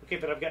 Okay,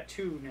 but I've got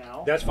 2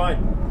 now. That's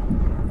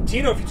fine.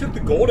 Tino, if you took the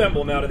gold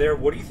emblem out of there,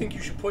 what do you think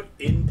you should put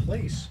in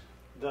place?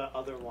 The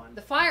other one.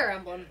 The Fire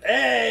Emblem.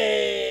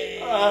 Hey!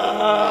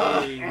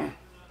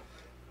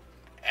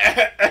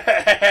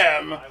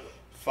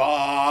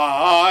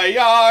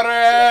 Fire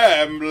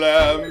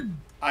Emblem.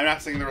 I'm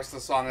not singing the rest of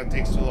the song. It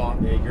takes too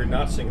long. Yeah, you're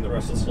not singing the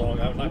rest of the song.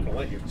 I'm not going to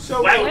let you.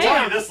 So Wow, it wait,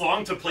 took you this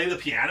long to play the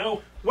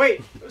piano?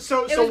 wait,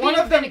 so It was one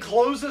being of them finicky.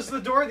 closes the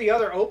door, the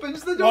other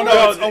opens the No, door?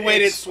 no, it's a it's-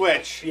 weighted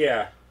switch.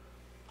 Yeah.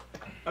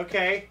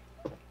 Okay.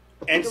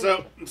 And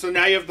so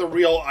now you have the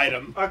real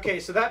item. Okay,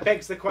 so that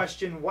begs the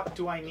question, what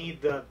do I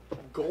need the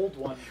gold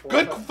one for?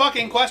 Good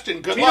fucking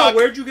question. Good Tino, luck.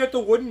 where'd you get the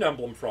wooden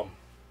emblem from?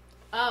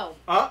 Oh.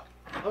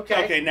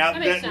 Okay. Okay, now That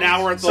makes now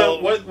sense. we're at the.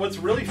 So what's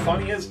really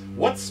funny is,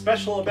 what's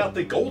special about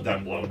the gold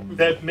emblem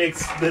that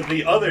makes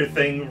the other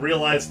thing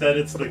realize that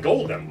it's the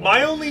gold emblem?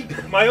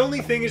 My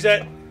only thing is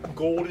that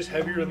gold is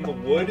heavier than the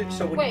wood,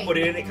 so when you Wait. put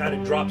it in, it kind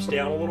of drops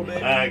down a little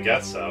bit. I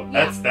guess so.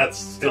 Yeah. That's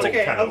still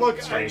Okay, kind of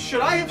look, strange.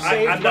 should I have I-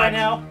 saved I'm by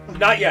not- now?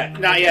 Not yet.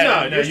 Not yet.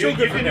 No, You're still you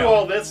good for can do now.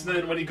 all this, and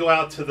then when you go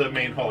out to the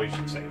main hall, you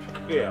should save.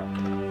 Yeah.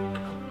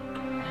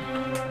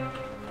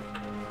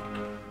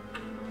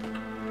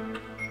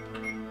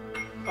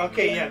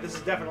 Okay, yeah, this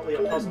is definitely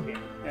a puzzle game.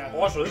 Yeah.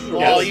 Also, this is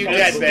Well, you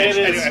It's- dead bitch.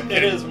 It is, Anyway.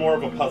 it is more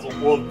of a puzzle.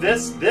 Well,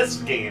 this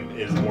game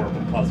is more of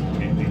a puzzle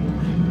game.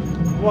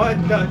 What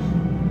the...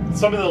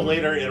 Some of the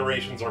later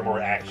iterations are more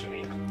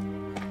actiony.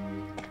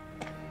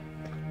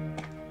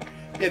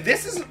 Yeah,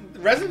 this is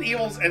Resident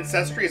Evil's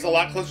ancestry is a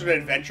lot closer to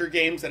adventure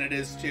games than it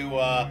is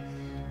to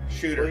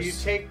shooters. Will you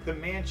take the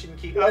mansion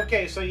key?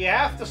 Okay, so you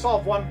have to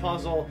solve one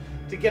puzzle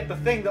to get the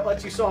thing that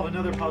lets you solve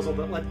another puzzle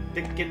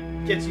that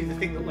gets you the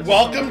thing that lets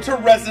Welcome you to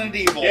Resident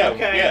Evil. Yeah,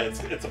 Okay. yeah,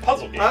 it's a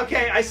puzzle game.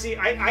 Okay, I see.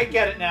 I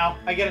get it now.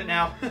 I get it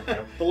now.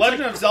 The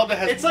Legend of Zelda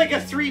has. It's like a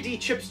 3D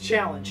chips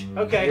challenge.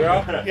 Okay.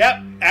 Yeah.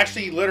 Yep,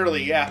 actually,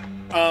 literally, yeah.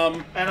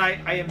 And I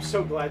am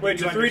so glad Wait,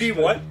 that it's you a 3D understood.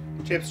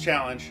 what? Chips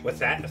challenge. What's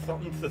that? Did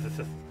you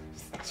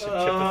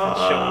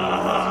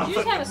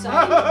just have a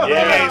sign?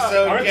 Yeah, Okay,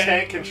 so our yeah.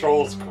 tank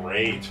control's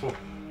great.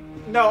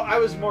 No, I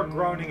was more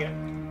groaning at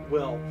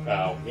Will.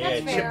 Oh.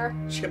 That's fair.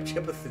 Chip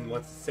Chipperson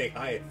wants to say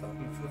hi.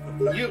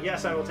 You,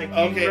 Yes, I will take the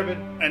okay,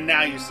 ribbon. and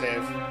now you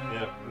save.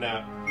 Yeah,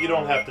 no, you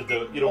don't have to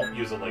do it. You don't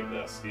use it like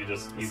this.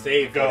 You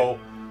Save go.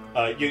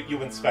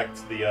 You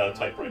inspect the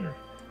typewriter.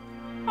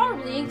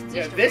 Probably Yeah,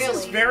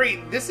 inconsistent,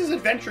 really. this is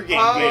adventure game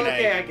Oh, DNA.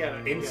 okay, I get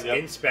it. Yep.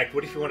 Inspect.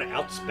 What if you want to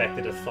outspect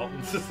it or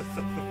something?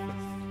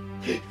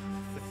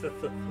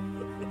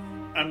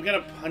 I'm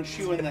gonna punch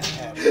you in the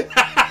head.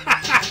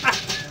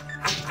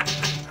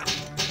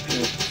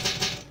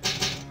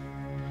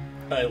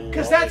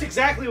 Because that's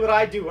exactly what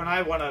I do when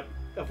I want to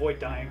avoid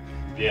dying.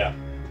 Yeah,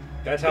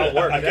 That's how it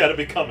works. I've got to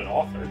become an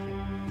author.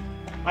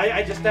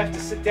 I just have to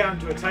sit down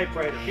to a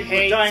typewriter. People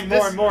Hey, are dying this-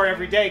 more and more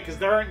every day because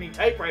there aren't any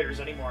typewriters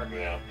anymore.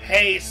 Yeah.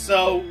 Hey,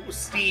 so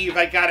Steve,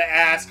 I gotta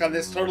ask on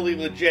this totally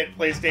legit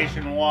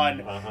PlayStation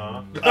 1.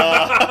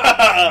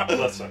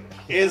 Listen.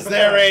 Is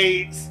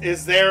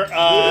there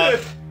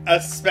a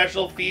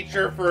special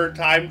feature for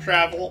time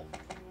travel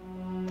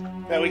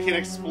that we can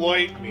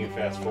exploit? You mean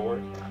fast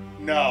forward?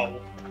 No.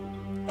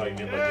 Oh, you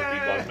mean like the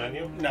debug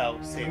menu? No,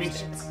 save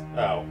states.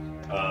 Oh.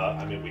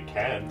 I mean, we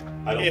can.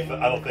 I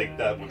don't think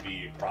that would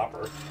be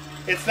proper.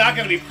 It's not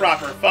going to be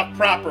proper. Fuck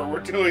proper. We're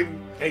doing.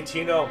 Hey,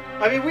 Tino.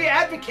 I mean, we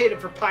advocated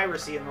for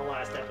piracy in the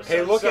last episode.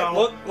 Hey, look,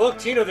 so... look,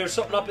 Tino. There's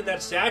something up in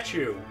that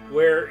statue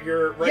where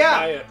you're right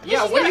by it.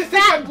 Yeah. What do you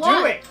think I'm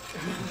doing?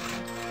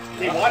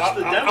 He watched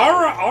the demo.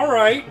 All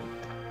right.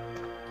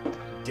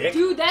 Dick.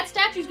 Dude, that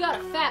statue's got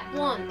a fat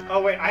blunt.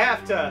 Oh wait, I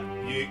have to.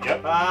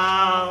 Yep.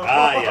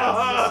 Ah,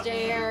 yes.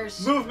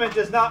 Stairs. Movement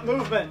is not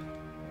movement.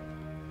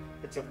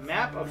 It's a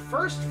map of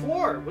first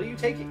floor. Will you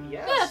take it?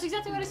 Yes. Yeah, that's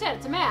exactly what I said.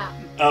 It's a map.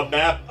 A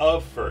map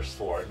of first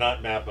floor,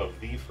 not map of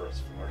the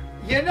first floor.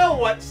 You know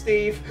what,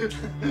 Steve?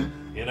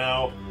 You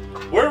know,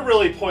 we're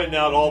really pointing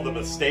out all the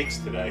mistakes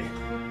today.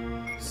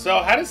 So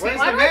how does Where's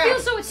Why the do I map? feel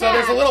so attacked? So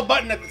there's a little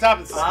button at the top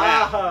that says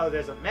map. Oh,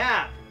 there's a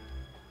map.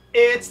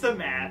 It's the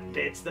map.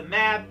 It's the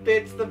map.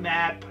 It's the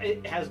map.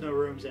 It has no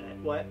rooms in it.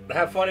 What?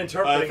 Have fun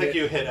interpreting I think it.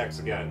 you hit X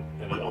again,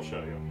 and it'll show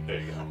you. There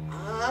you go.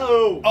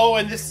 Oh. Oh,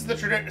 and this is the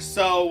tradition.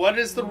 So what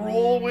is the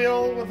rule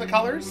wheel with the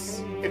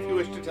colors? If you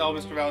wish to tell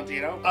Mr.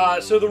 Valentino.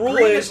 So the rule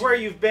Green is where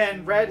you've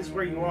been. Red is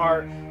where you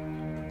are.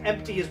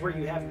 Empty is where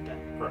you haven't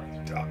been.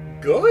 Correct.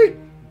 Good.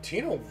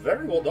 Tino,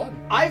 very well done.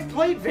 I've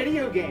played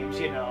video games,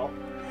 you know.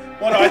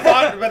 Well, no, I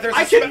thought, but there's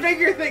I can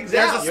figure things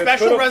there's out. a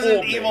special could've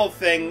Resident fooled me. Evil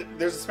thing.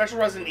 There's a special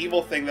Resident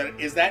Evil thing that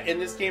is that in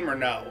this game or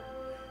no?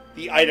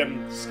 The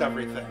item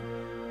discovery thing.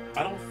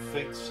 I don't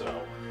think so.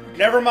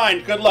 Never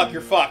mind. Good luck.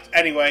 You're fucked.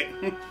 Anyway.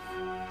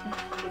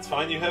 It's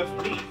fine. You have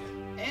me.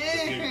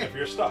 If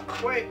you're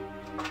stuck. Wait.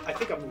 I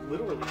think I'm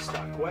literally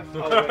stuck. What?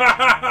 Oh, wait. Oh,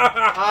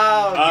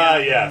 Ah,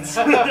 yeah.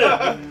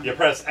 yes. You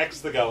press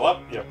X to go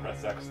up. You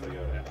press X to go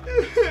down.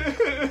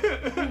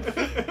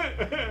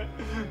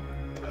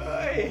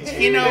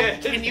 Tino,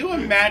 can you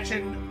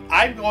imagine?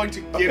 I'm going to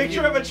A give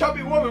picture you. of a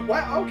chubby woman.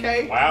 Wow,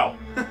 okay. Wow.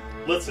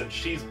 Listen,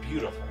 she's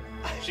beautiful.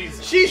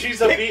 She's She's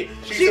a BBW.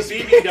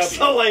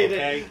 pixelated.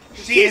 Okay.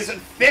 She is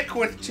thick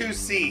with 2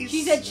 C's.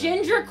 She's a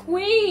ginger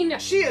queen.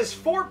 She is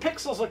 4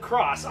 pixels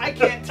across. I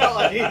can't tell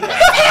anything.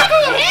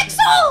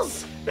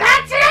 Pixels!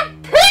 That's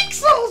it!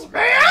 Pixels,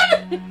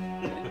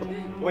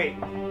 man! Wait.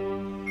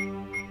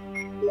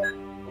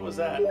 What was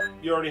that?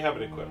 You already have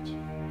it equipped.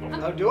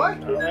 Oh, do I? I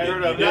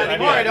don't know. Yeah, Not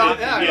anymore, I don't.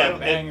 Yeah, I Yeah,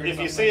 don't hang or if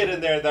you something. see it in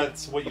there,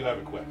 that's what you have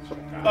equipped.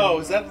 Oh,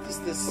 is that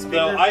just this speaker?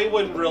 No, I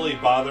wouldn't really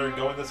bother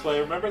going this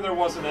way. Remember, there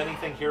wasn't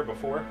anything here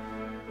before.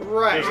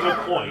 Right. There's no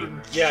point.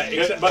 Yeah,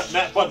 except Button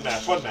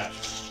mash.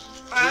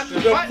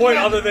 there's no point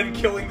other than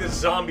killing this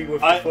zombie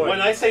with your foot. When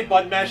I say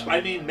button mash,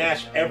 I mean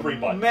mash every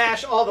button.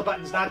 Mash all the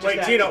buttons, not just Wait,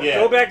 that. Tino, Yeah.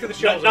 go back to the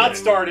shelves. Not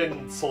start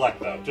and select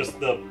though. Just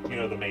the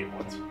the main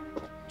ones.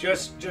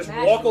 Just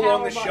Mash walk the along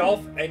power the button.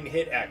 shelf and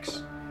hit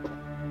X.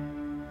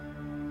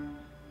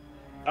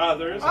 Ah,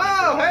 there is.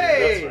 Oh,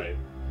 hey! That's right.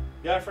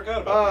 Yeah, I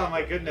forgot about that. Oh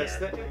my goodness.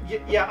 There.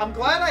 Yeah, I'm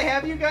glad I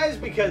have you guys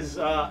because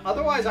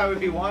otherwise I would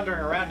be wandering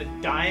around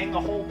and dying a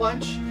whole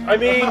bunch. I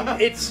mean,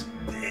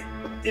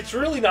 it's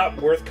really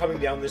not worth coming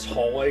down this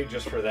hallway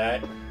just for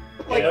that.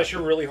 Like- Unless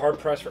you're really hard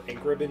pressed for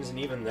ink ribbons, and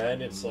even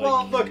then, it's like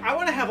Well, look, I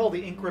want to have all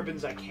the ink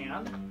ribbons I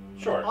can,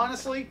 Sure.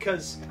 honestly,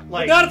 because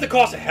like not at the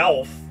cost of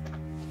health.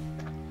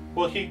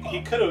 Well, he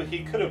could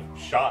have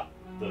shot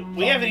the.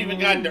 We haven't even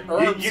gotten to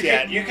herbs you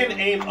yet. you can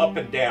aim up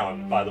and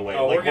down. By the way,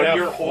 Oh, we're like gonna when have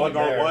you're holding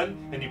fun there.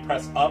 R1 and you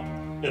press up,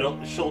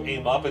 she'll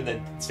aim up and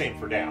then same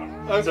for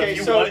down. So Okay,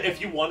 if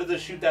you wanted to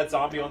shoot that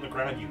zombie on the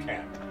ground, you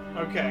can.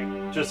 okay.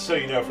 Just so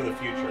you know for the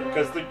future,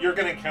 because you're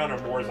going to encounter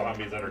more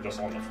zombies that are just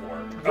on the floor.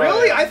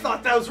 Really? yeah. I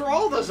thought those were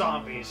all the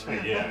zombies.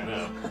 Yeah, I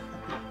know.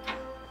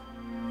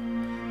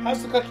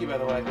 How's the cookie, by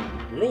the way?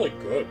 Really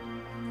good.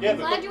 Yeah,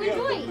 Glad you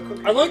enjoyed.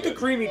 cookie I like the good.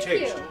 creamy Thank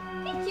taste. you.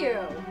 Thank you.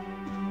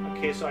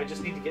 Okay, so I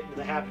just need to get into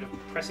the habit of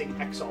pressing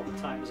X all the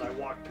time as I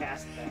walk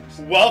past things.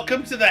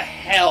 Welcome to the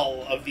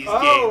hell of these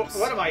Oh, games.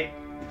 what am I?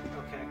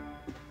 Okay.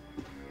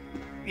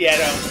 Yeah,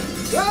 no.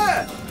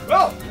 Ah!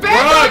 Well,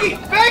 bad doggy!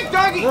 Bad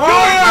doggy! Run!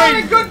 You're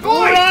not a good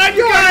boy! Run,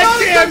 You're not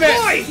a goddammit!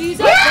 good boy! He's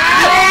a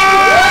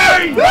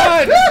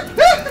Run!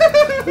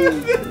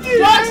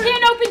 Dogs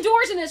can't open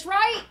doors in this,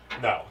 right?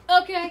 No.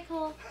 Okay,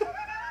 cool.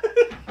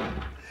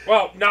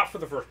 Well, not for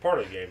the first part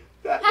of the game.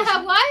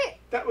 Haha, what?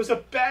 That was a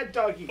bad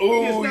doggy. He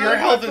is Ooh, not your a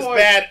health good is boy.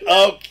 bad.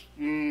 Oh.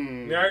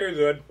 Mm. Yeah, you're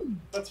good.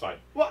 That's fine.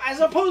 Well,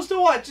 as opposed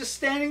to what? Just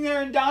standing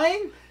there and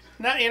dying?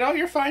 No,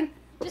 you're fine.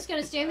 Just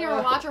gonna stand there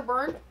and watch her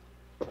burn?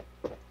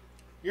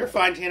 You're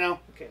fine, Tino.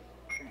 Okay.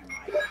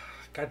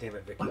 God damn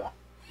it, Vicky.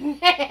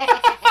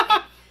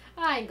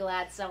 I'm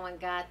glad someone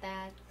got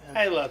that.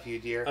 I love you,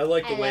 dear. I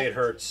like the I way like- it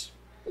hurts.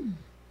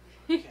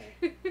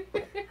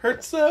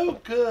 Hurts so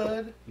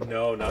good.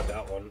 No, not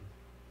that one.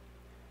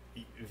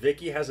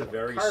 Vicky has a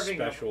very Carving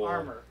special of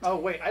armor. Oh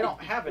wait, I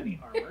don't have any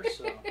armor,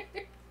 so.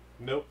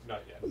 Nope,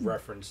 not yet.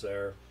 reference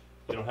there.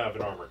 You don't have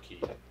an armor key.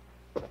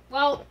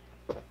 Well,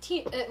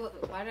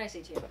 why did I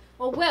say Tino?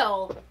 Well,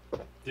 Will,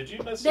 Did you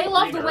miss they a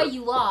love green the way herb?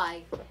 you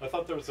lie. I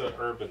thought there was an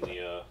herb in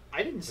the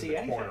I didn't see in the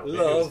anything. corner.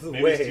 Love the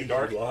maybe it's way too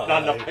dark. you lie.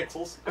 Not enough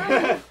pixels to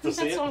That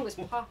see song it. was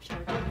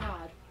popular. Oh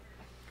God.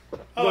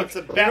 Oh, Look, it's a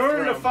in order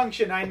to bathroom.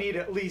 function, I need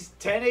at least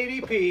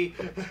 1080p.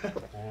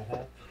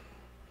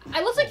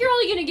 It looks like you're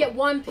only gonna get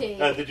one pig.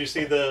 Did you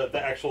see the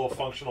actual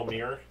functional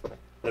mirror?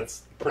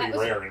 That's pretty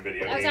rare in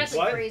video games. That's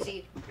actually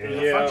crazy.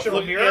 Yeah.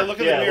 Functional mirror? Yeah, look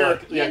at the mirror.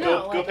 Look,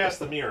 go like past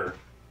the mirror.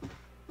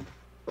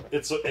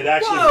 It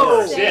actually Whoa!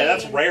 works. Yeah,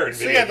 that's rare in So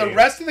video yeah, the games.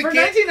 rest of the For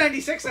game.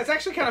 1996, that's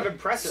actually kind of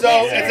impressive. So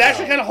Yeah. it's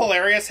actually kind of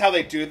hilarious how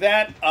they do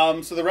that.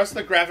 So the rest of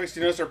the graphics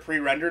you notice are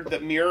pre-rendered. The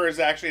mirror is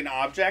actually an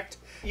object.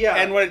 Yeah.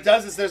 And what it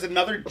does is there's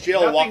another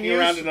Jill Nothing walking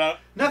around in a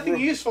Nothing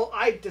room. useful.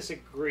 I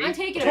disagree. I'm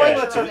taking it.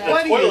 Toilets are back.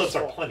 plenty Toilets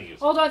useful. are plenty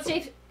useful. Hold on,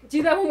 safe.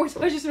 Do that one more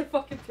time. I just want a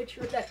fucking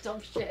picture of that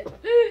dumb shit.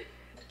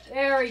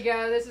 There we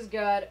go. This is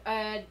good.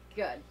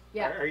 Good.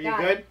 Yeah. Are you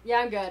got good? it. Yeah,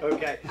 I'm good.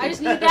 Okay. I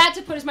just need that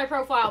to put as my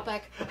profile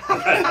pic.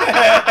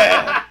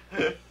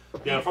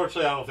 Yeah,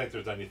 unfortunately, I don't think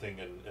there's anything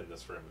in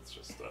this room. It's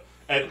just,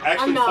 and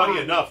actually, I'm not. funny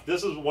enough,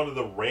 this is one of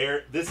the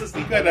rare. This is the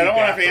Good, I don't want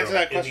to have to bathroom answer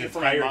that in the question for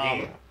my entire mom.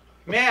 game.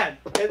 Man,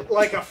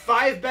 like a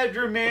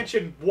 5-bedroom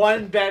mansion,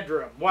 1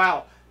 bedroom.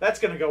 Wow, that's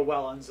gonna go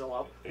well on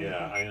Zillow.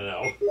 Yeah, I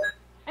know.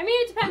 I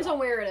mean, it depends on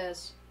where it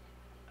is.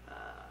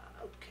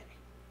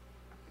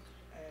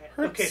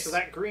 Okay, so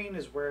that green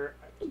is where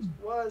I just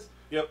was.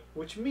 Yep.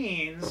 Which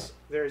means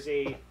there's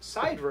a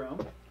side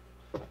room.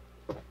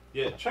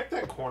 Yeah, check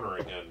that corner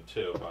again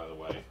too. By the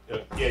way,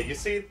 yeah, you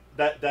see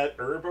that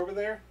herb over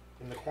there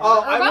in the corner?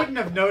 Oh, I wouldn't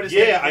have noticed.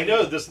 Yeah, anything. I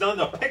know. There's not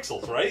enough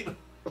pixels, right?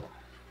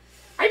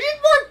 I need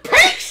more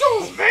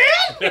pixels,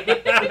 man.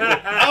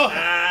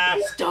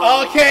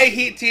 Oh,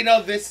 okay,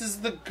 Tino, this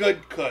is the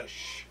good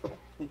Kush.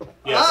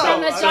 Yeah,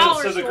 From the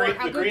dollar so the store, green,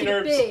 how the good green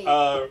could it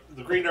herbs, be?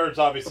 the green herbs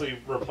obviously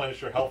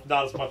replenish your health,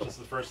 not as much as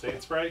the first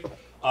aid spray.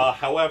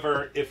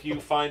 However, if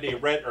you find a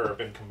red herb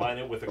and combine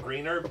it with a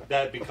green herb,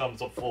 that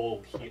becomes a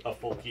full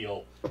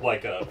heal,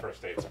 like a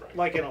first aid spray.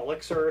 Like an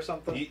elixir or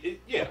something.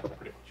 Yeah,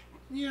 pretty much.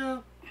 Yeah,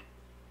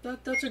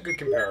 that's a good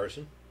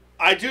comparison.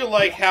 I do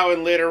like how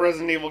in later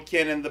Resident Evil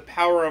canon, the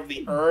power of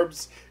the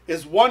herbs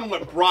is one,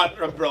 what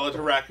brought Umbrella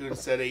to Raccoon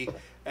City,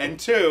 and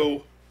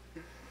two,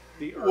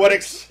 what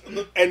explains some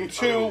of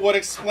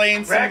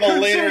the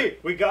Raccoon later. City,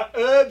 we got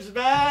herbs,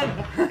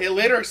 man. It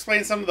later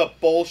explains some of the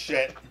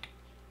bullshit.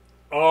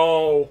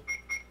 Oh,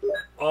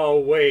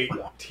 wait,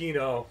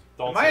 Tino.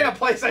 Am I in a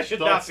place I should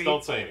not be?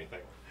 Don't say anything.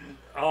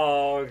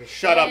 Oh,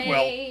 shut up, Will.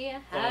 Hey,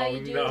 how you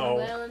doing? no.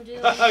 Well, I'm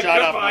doing Shut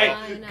up,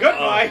 fine.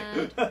 Goodbye.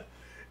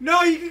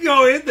 No, you can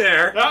go in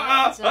there. No,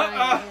 not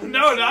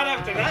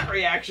after that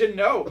reaction.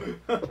 No.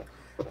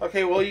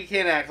 Okay, well, you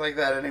can't act like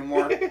that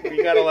anymore.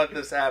 You gotta let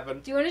this happen.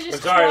 Do you want to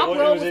just sorry, swap what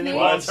Will was with in me? the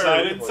Well,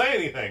 I didn't say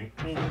anything.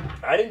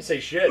 I didn't say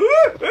shit.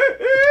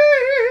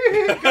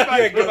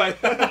 Goodbye.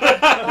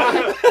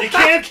 Goodbye. You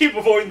can't keep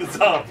avoiding the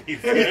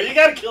zombies. You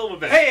gotta kill them a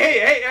bit.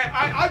 Hey!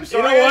 I'm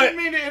sorry. know what? I didn't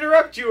mean to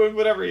interrupt you in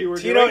whatever you were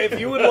Tino, doing. if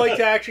you would like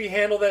to actually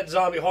handle that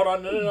zombie, hold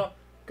on, no.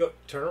 Go,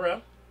 turn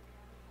around.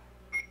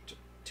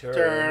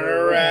 Turn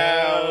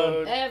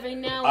around. Every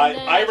now and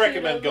then I shoot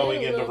recommend a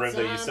going in the little room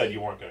that you said zombie.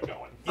 you weren't going to go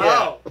in.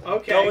 Oh,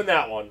 okay. Go in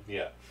that one.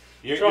 Yeah.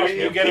 Trust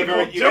me, You get a People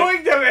very...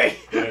 doing to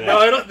me.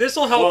 No, this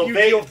will help Well, you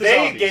they, deal with the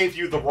they zombies. gave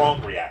you the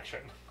wrong reaction.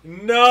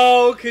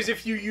 No, because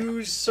if you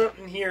use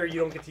something here, you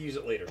don't get to use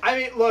it later. I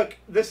mean, look,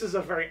 this is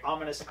a very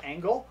ominous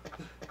angle.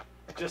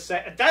 Just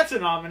say that's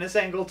an ominous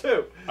angle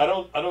too. I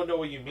don't know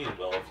what you mean,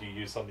 Will. If you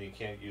use something, you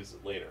can't use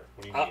it later.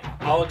 What do you mean?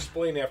 I'll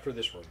explain after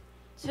this room.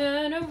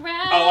 Turn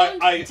around. Oh,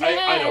 I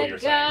know what you're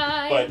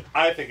guy. saying, but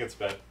I think it's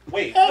better.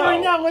 Wait, Every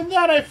no. now and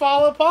then I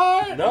fall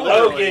apart. No,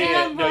 Oh,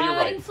 yeah, I'm no, you're right.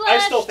 riding I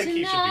still flesh think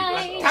he should do tonight.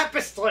 this. though.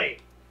 Tapestry.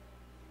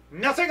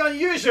 Nothing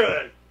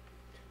unusual.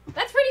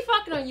 That's pretty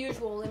fucking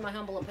unusual, in my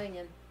humble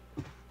opinion.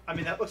 I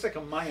mean, that looks like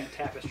a Mayan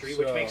tapestry, So-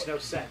 which makes no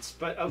sense.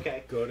 But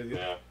okay. Go to the.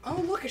 Yeah.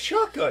 Oh, look, a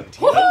shotgun.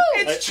 Tino. Woohoo!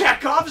 It's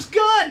Chekhov's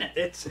gun.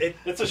 It's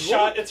It's a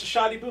shot. It's a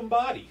shoddy boom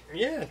body.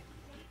 Yeah.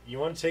 You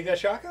want to take that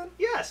shotgun?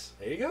 Yes.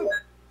 There you go.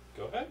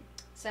 Go ahead.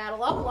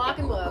 Saddle up, lock,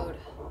 and load.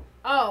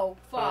 Oh,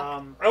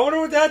 fuck. I wonder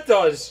what that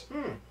does.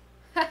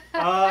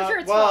 I'm sure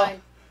it's well,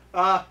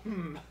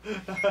 fine.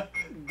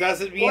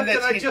 Does it mean What that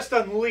did I just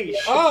unleash?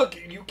 Oh,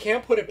 you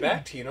can't put it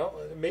back, Tino.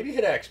 Maybe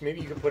hit X. Maybe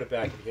you can put it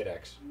back if you hit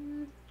X.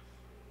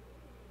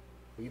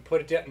 Will you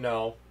put it down?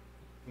 No.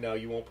 No,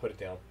 you won't put it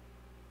down.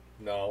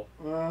 No.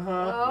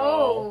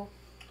 Oh.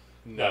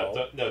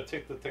 No. No.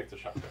 Take the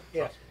shotgun.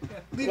 Yeah.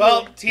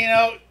 Well,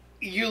 Tino,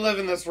 you live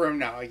in this room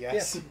now, I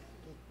guess. Yeah.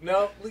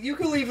 No, you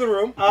can leave the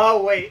room.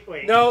 Oh, wait.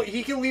 No,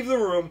 he can leave the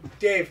room.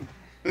 Dave.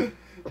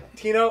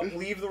 Tino,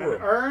 leave the An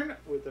room. urn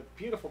with a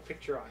beautiful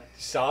picture on it.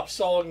 Stop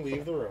stalling,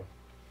 leave the room.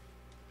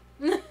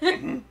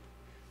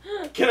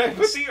 Can I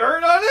put the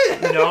urn on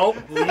it? No,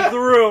 leave the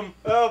room.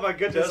 Oh my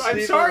goodness! Just I'm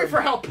leave the sorry room.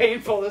 for how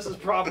painful this is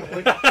probably.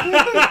 Leave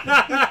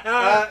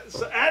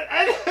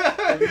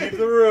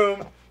the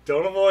room.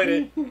 Don't avoid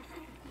it.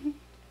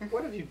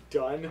 What have you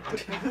done?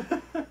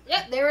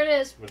 Yep, there it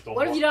is. But don't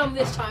What have you done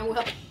this time,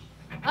 Will?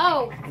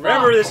 Oh,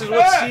 Remember, fuck. this is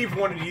what Steve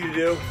wanted you to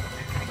do.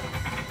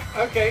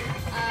 Okay,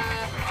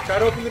 Try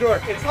to open the door.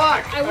 it's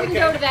locked. I wouldn't Okay.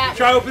 go to that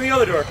Try to one. open the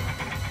other door.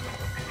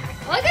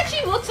 I like that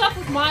she looks up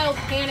with mild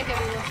panic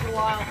every once in a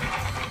while.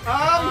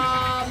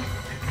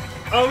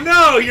 Oh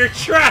no, you're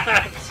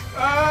trapped!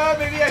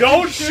 Maybe I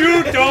Don't can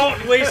shoot! it.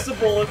 Don't waste the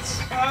bullets.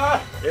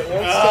 It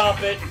won't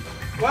stop it.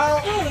 Well,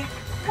 Hey,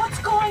 what's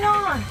going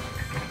on?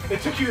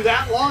 it took you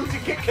that long to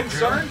get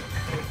concerned?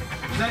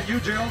 Is that you,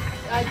 Jill?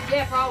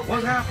 Yeah, probably.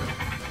 What happened?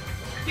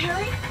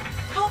 Barry,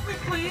 help me,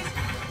 please.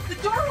 The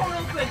door won't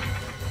open.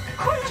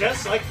 Quick!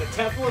 Just like the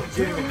Temple of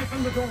Get Doom. away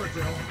from the door,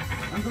 Jill.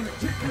 I'm gonna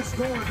kick this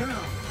door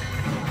down.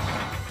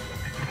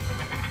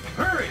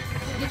 Hurry!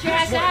 Get your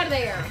ass out of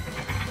there.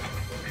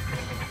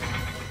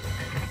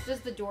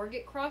 Does the door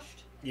get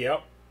crushed?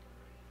 Yep.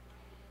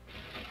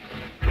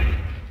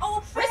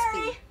 Oh,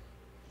 Barry!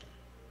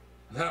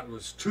 That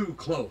was too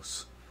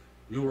close.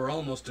 You were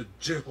almost a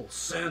Jill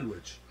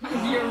sandwich.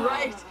 You're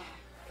right.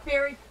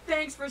 Barry,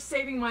 thanks for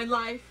saving my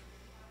life.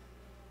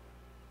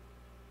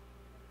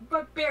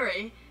 But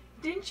Barry,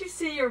 didn't you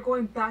say you were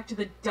going back to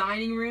the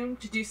dining room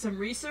to do some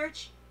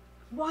research?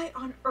 Why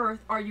on earth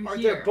are you Are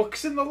here? there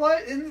books in the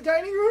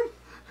dining room?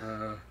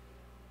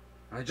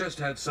 I just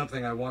had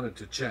something I wanted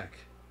to check.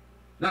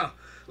 Now,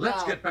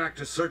 let's get back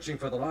to searching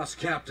for the lost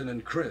captain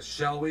and Chris,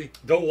 shall we?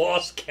 The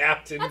lost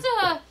captain. That's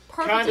a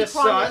perfectly Kinda prominent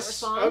sus.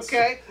 response.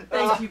 Okay.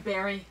 Thank you,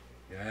 Barry.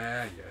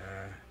 Yeah.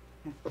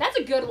 That's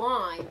a good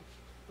line.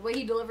 The way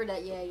he delivered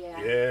that, yeah.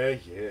 Yeah.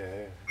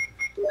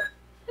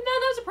 No,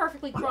 that was a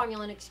perfectly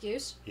cromulent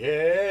excuse.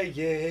 Yeah.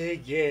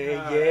 You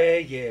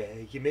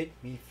make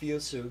me feel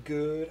so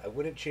good. I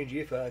wouldn't change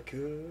you if I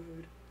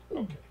could.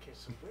 Okay.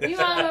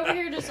 Meanwhile, I'm over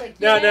here just like,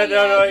 No. yeah,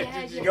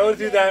 Go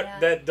through yeah.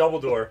 that double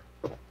door.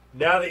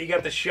 Now that you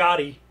got the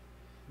shoddy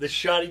too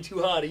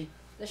hottie.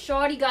 The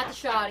shoddy got the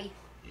shoddy.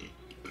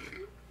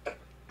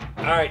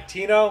 All right,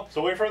 Tino.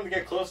 So wait for him to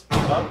get close.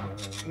 Up.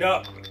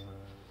 No.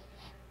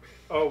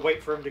 Oh,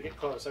 wait for him to get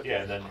close. Okay.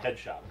 Yeah, and then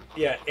headshot.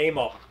 Yeah, aim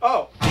up.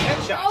 Oh,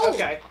 headshot. Oh.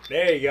 Okay.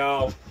 There you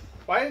go.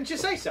 Why didn't you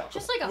say so?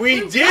 Just like a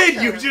We fruit did.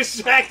 crusher. You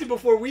just acted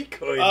before we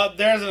could.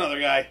 There's another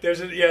guy.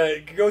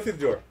 Go through the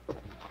door.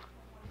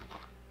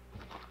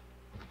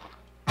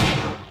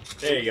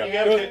 There you go.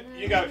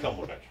 You gotta kill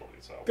him eventually.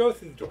 So Go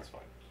through the door. that's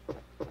fine.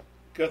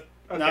 Good.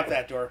 Okay. Not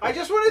that door. I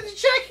just wanted to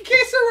check in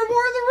case there were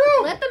more in the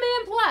room. Let the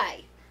man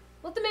play.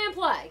 Let the man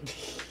play.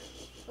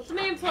 Let the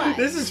man play.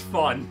 This is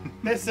fun.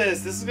 This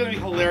is going to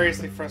be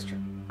hilariously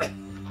frustrating.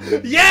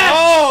 Yes!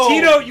 Oh!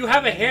 Tino, you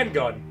have a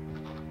handgun.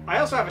 I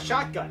also have a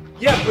shotgun.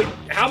 Yeah, but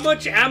how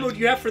much ammo do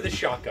you have for the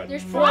shotgun?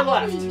 There's 4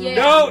 probably, left. yeah.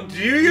 No,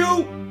 do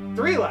you?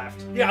 3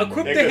 left. Yeah,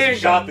 equip the Because he handgun.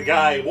 shot the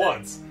guy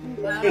once.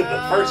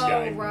 The first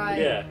guy. Oh, right.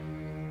 Yeah.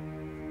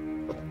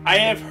 I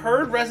have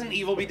heard Resident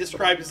Evil be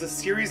described as a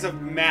series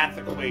of math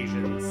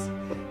equations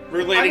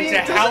relating I mean,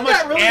 to how doesn't much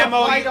that really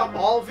ammo apply you, to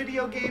all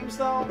video games,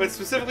 though? but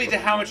specifically to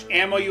how much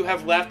ammo you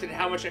have left and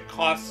how much it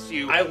costs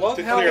you I love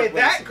to how- clear a Okay,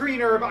 place. that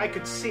green herb I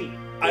could see.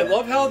 I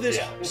love how this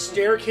Yeah.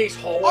 staircase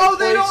hallway Oh,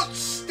 they place- don't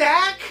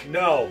stack?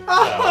 No.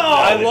 Oh!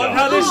 I love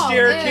how this Oh,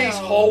 staircase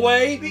ew.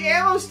 hallway... The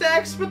ammo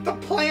stacks, but the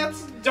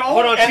plants don't.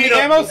 Hold on, And Tino.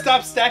 the ammo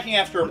stops stacking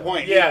after a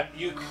point. Yeah.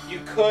 You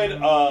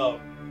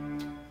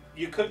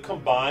could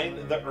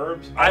combine the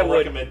herbs. I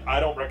would. I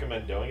don't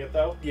recommend doing it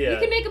though. Yeah. You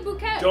can make a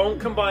bouquet. Don't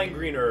combine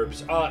green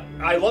herbs.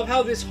 I love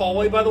how this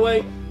hallway, by the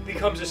way,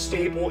 becomes a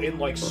staple in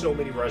like so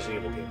many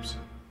Resident Evil games.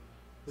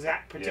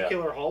 That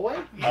particular hallway?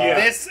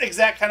 This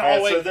exact kind of All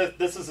hallway. right, so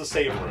this is a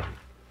save room.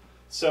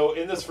 So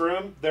in this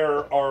room,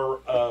 there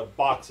are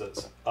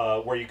boxes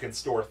where you can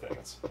store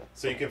things.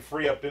 So you can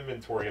free up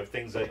inventory of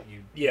things that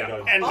you. Yeah. You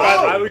know, And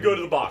I would go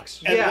to the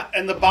box. and, Yeah.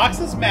 and the box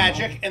is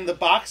magic, and the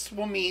box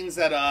will means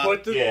that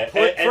Put the yeah.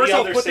 put, any first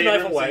off, other put the save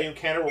knife rooms that you away.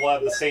 encounter will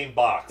have the same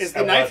box. is the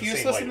and will have knife the same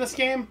useless in light. this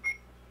game?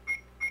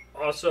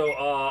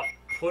 Also,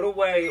 put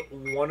away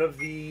one of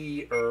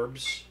the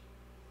herbs.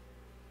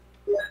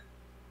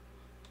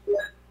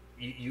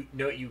 You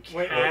can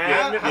Wait,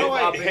 Yeah, how do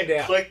I up and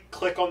down.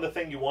 click on the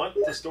thing you want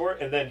to store,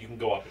 and then you can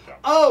go up and down.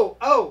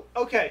 Oh,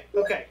 okay.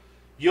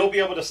 You'll be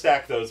able to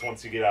stack those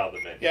once you get out of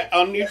the menu.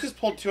 Yeah, you just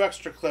pulled 2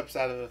 extra clips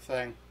out of the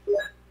thing.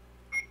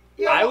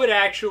 Yeah, I would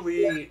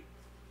actually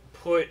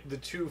put the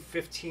 2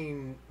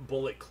 15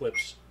 bullet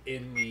clips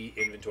in the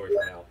inventory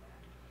for now.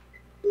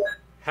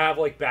 Have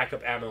like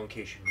backup ammo in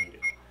case you need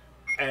it.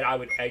 And I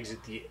would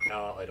exit the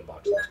item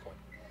box at this point.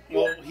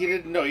 Well, he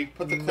didn't know. He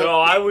put the clip. No,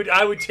 I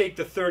would take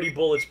the 30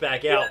 bullets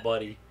back out,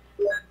 buddy.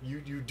 You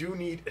do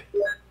need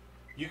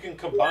You can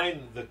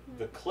combine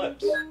the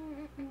clips,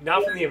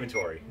 not from the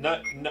inventory.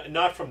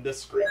 not from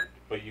this screen,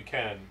 but you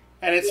can.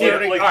 And it's Yeah,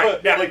 loading. like- all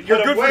right, now, like you're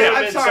put good a- for Wait, now.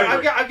 I'm sorry.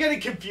 Insert- I'm getting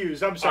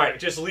confused. I'm All sorry. right,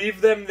 just leave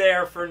them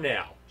there for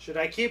now. Should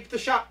I keep the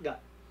shotgun?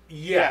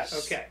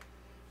 Yes. Okay.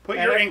 Put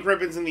And your I- ink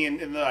ribbons in the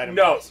item.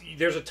 No, box.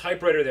 there's a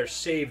typewriter there.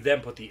 Save them.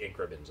 Put the ink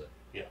ribbons in.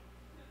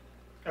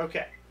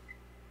 Okay.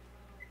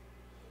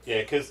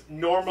 Yeah, because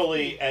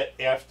normally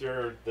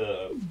after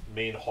the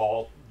main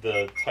hall,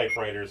 the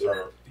typewriters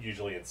are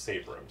usually in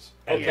save rooms.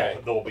 And Okay.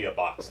 there'll be a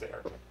box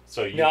there.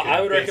 So you Now, can I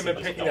would basically recommend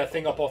just picking dump that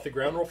thing up off the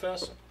ground real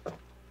fast.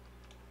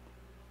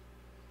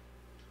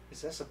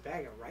 Is this a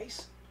bag of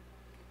rice?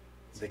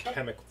 The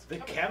chemical. The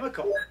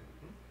chemical.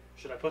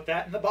 Should I put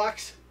that in the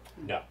box?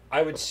 them. No.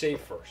 I would save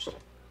first.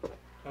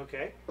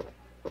 Okay.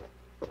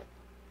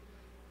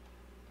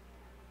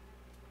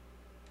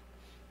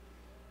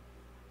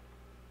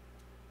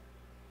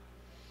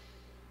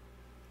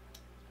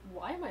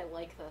 Why am I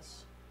like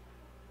this?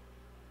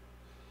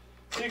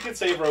 So you can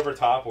save her over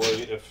top, or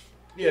if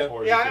or Yeah,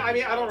 you can, I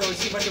mean, I don't really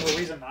see much of a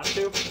reason not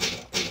to.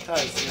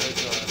 Because you're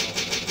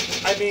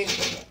adorable. I mean,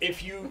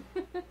 if you...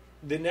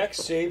 The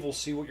next save, we'll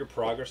see what your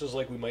progress is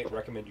like. We might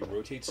recommend you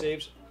rotate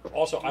saves.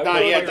 Also, I would Not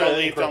put yet, your don't ink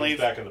leave, don't ribbons leave.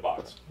 back in the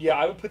box. Yeah,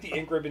 I would put the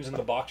ink ribbons in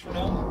the box for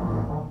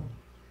now.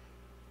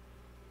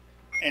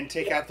 And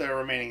take out the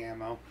remaining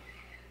ammo.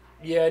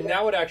 Yeah,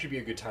 now would actually be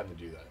a good time to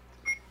do that.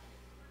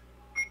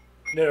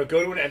 No,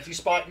 go to an empty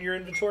spot in your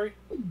inventory.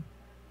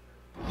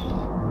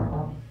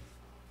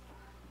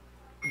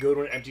 Go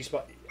to an empty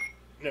spot.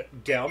 No,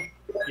 down.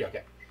 Yeah,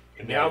 okay.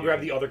 And Now you grab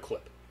can the other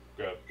clip.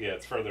 Grab, yeah,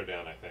 it's further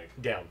down, I think.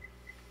 Down.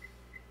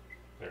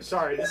 There.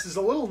 Sorry, this is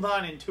a little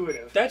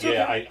non-intuitive. That's okay.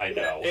 Yeah, I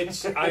know.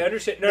 It's. I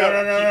understand.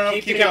 No,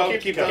 Keep keep the it chemical. going,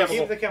 Keep keep the it going. chemical.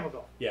 Keep the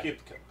chemical. Yeah.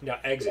 Keep the Now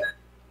exit.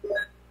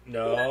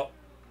 No.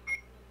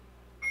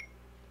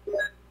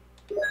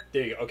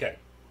 There you go. Okay.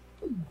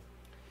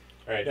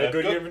 All right, Now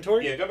go to your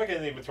inventory? Yeah, go back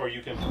in the inventory.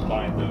 You can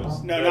combine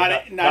those. No, not in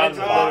into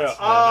the the box. box.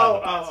 No, not in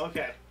the box.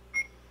 Okay.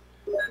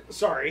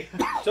 Sorry.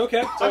 It's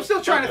okay. I'm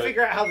still trying to okay.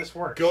 figure out how this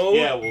works. Go.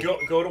 Yeah, we'll-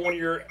 Go to one of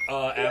your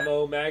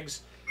ammo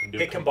mags. And do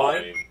Hit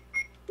combine. There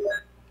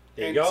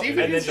you And go. see if And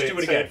we then can just do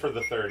it Same again. for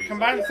the 30s.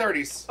 Combine the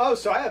 30s. Oh,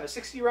 so I have a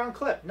 60-round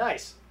clip.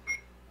 Nice.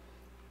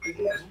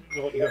 You have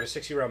a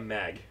 60-round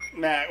mag.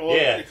 Matt, well,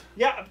 Yeah.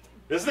 Yeah.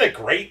 Isn't that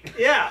great?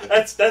 Yeah.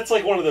 That's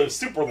like one of those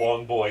super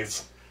long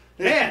boys.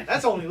 Man,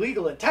 that's only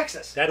legal in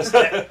Texas. That's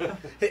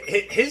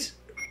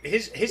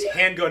his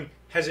handgun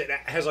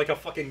has like a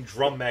fucking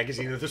drum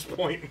magazine at this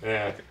point,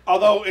 Yeah.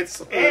 although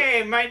it's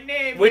Hey, my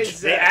name which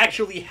is... they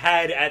actually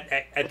had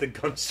at the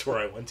gun store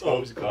I went to. Oh, It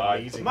was God.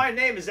 amazing. My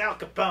name is Al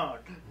Capone.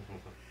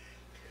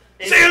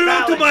 It's Say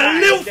hello to my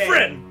Valentine's little Day.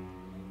 friend.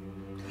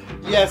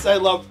 yes, I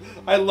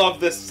love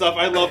this stuff.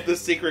 I love the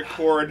secret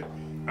chord.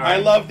 I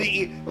right. love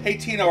the. Hey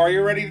Tino, are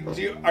you ready?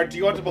 Do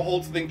you want to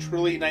behold something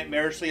truly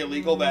nightmarishly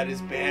illegal that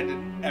is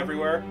banned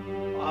everywhere?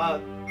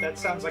 That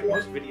sounds like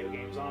most video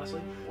games,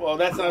 honestly. Well,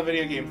 that's not a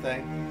video game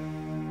thing.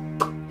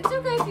 It's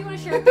okay if you want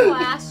to share the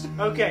class.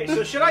 Okay,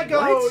 so should I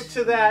go What?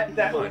 to that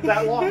long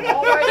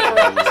hallway or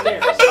up the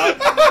stairs?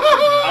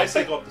 I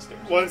say go up the stairs.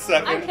 1 I'm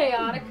second.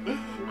 chaotic.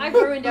 I've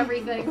ruined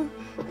everything.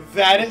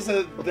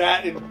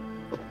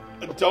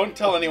 Don't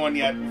tell anyone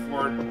yet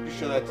before you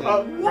show that to.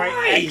 Oh, Why?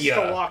 right. X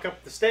to walk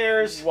up the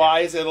stairs.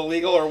 Why is it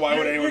illegal, or why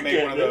would anyone You're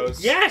make one of getting it.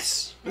 those?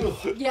 Yes.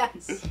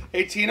 Yes.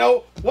 Hey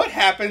Tino, what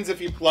happens if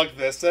you plug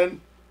this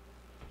in?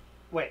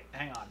 Wait,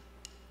 hang on.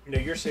 No,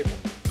 you're safe.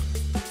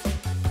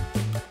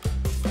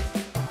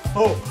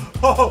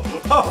 Oh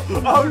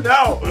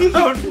no!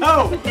 Oh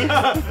no!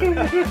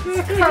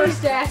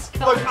 Cursed ass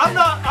Look,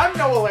 cunt. I'm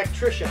no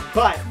electrician,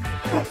 but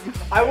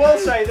I will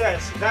say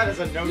this: that is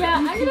a no. Yeah,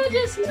 I'm gonna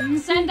just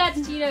send that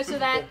to Tino so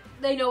that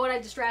they know what I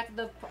distracted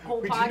the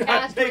whole We do podcast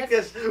not make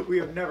with. this. We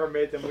have never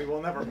made them. We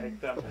will never make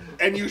them.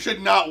 And you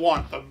should not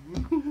want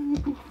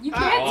them. You Oh,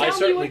 can't I tell me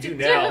certainly what to do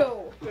do.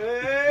 now.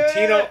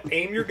 Tino,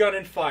 aim your gun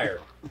and fire.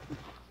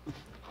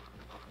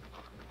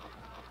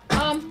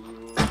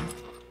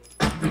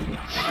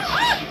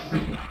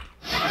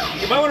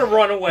 You might want to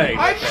run away.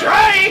 I'm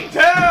trying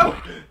to.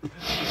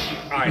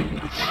 All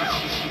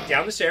right.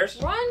 Down the stairs.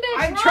 Run, bitch,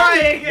 I'm run.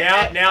 trying.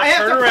 Now I have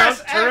turn to around.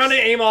 press Turn around and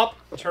X. aim up.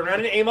 Turn around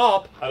and aim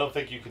up. I don't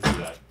think you can do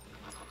that.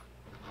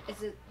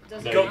 Is it?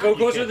 Does No, it Go not? go you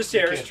closer to can't- the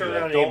stairs. can't Turn do that.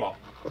 around and aim Don't- up.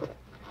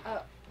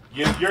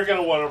 You're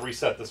gonna want to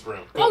reset this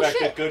room. Go Oh, back.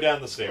 shit. Go down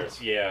the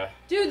stairs. Yeah.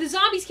 Dude, the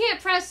zombies can't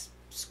press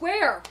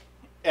square.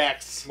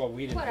 X. Well,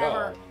 we didn't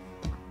Whatever.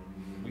 know.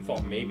 We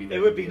thought maybe. It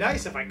would be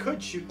nice if I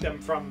could shoot them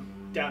from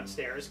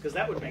downstairs, because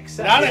that would make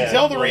sense. Not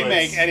until the well,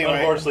 remake, it's- anyway.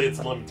 Unfortunately, it's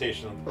a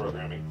limitation of the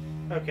programming.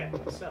 Okay,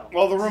 so.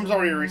 Well, the room's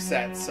already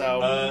reset,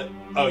 so.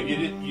 Oh, you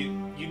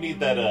need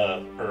that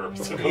herb.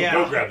 So go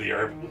Yeah. grab the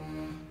herb.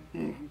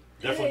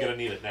 Definitely gonna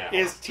need it now.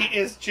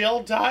 Is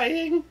Jill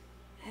dying?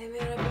 Hey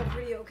man, I feel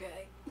pretty okay.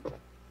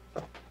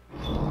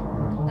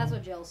 That's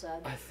what Jill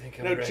said. I think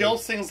I'm No, ready Jill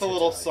sings to a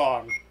little die.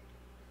 song.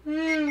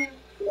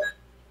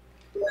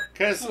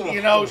 Because,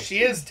 you know, she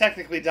is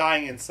technically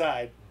dying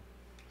inside.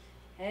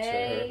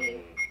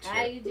 Hey,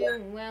 how you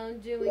doing? Well, I'm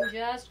doing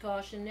just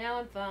caution. Now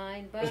I'm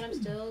fine, but I'm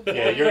still.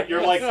 Yeah,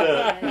 you're like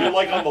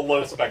on the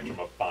low spectrum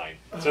of fine.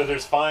 So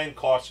there's fine,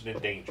 caution,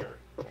 and danger.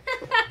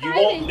 You I'm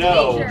won't in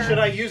know. danger. Should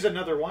I use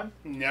another one?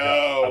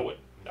 No. I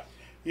wouldn't. No.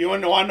 You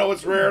want to know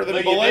what's rarer than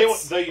Though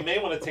bullets? you may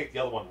want to take the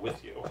other one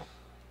with you,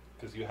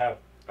 because you have.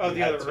 Oh, you the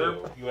had other two.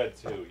 herb? You had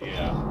two.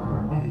 Yeah.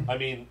 I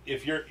mean,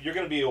 if you're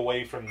going to be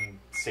away from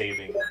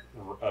saving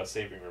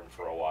room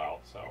for a while,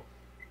 so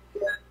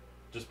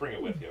just bring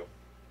it with you.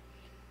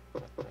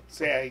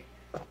 Say,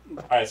 All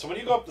right. So when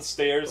you go up the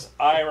stairs,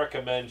 I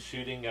recommend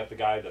shooting at the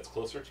guy that's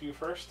closer to you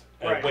first,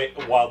 and Right.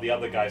 wait while the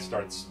other guy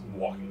starts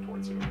walking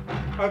towards you.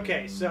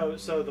 Okay, so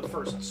the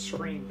first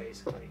screen,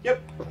 basically.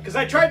 Yep. Because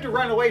I tried to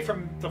run away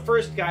from the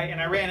first guy, and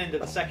I ran into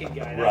the second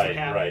guy. That's what Right.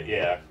 happened. Right.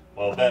 Yeah.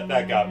 Well,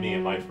 that got me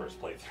in my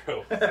first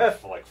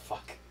playthrough. Like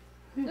fuck.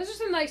 Those are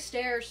some nice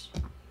stairs.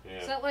 Yeah.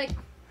 Is that like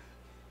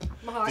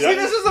Mahogany. See,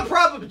 this is the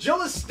problem.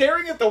 Jill is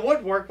staring at the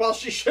woodwork while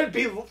she should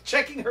be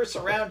checking her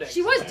surroundings.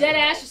 She was dead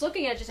ass just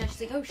looking at it just now.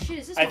 She's like, oh shit,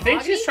 is this I mahogany?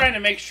 think she's trying to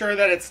make sure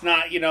that it's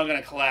not, going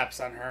to collapse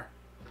on her.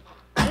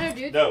 I don't know,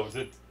 dude. No,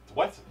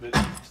 what?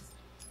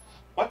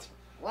 What?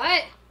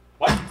 What?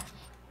 What?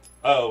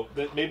 Oh,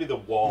 maybe the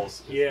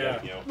walls.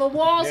 Yeah. The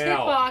wall stick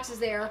Now. box is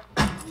there.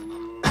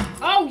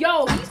 Oh,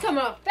 yo, he's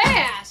coming up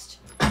fast.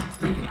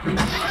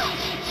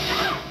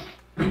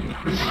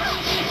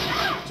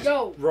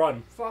 Yo.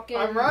 Run. Fucking.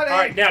 I'm running. All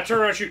right, now turn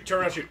around, shoot.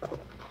 Turn around, shoot.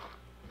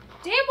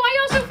 Damn,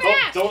 why y'all so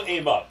fast? Don't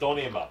aim up. Don't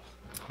aim up.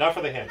 Not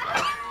for the hand.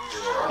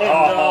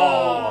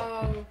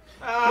 Oh.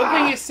 Good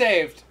thing you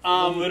saved.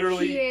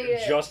 Literally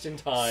just in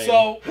time.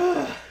 So,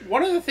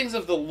 one of the things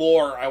of the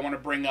lore I want to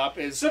bring up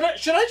is... Should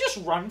I just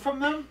run from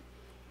them?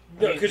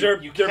 No, because they're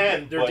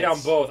they're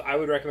down both. I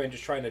would recommend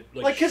just trying to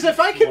Because shoot if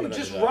I one can of them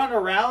just to death. run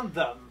around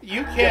them.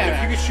 You can.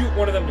 Yeah, if you could shoot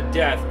one of them to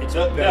death, it's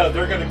No, better.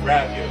 they're gonna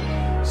grab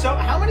you. So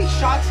how many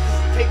shots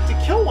does it take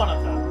to kill one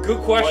of them? Good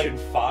question.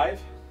 Like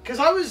 5? Because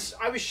I was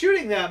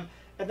shooting them,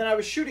 and then I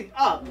was shooting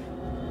up,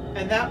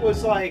 and that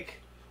was like...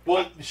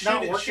 Well,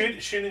 not working?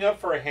 shooting up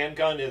for a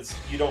handgun is...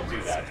 You don't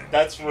do that.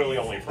 That's really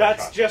only for a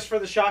That's shotgun. just for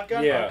the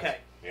shotgun? Yeah. Okay.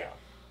 Yeah.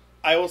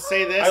 I will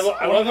say this.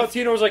 I love how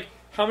Tino was like,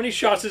 how many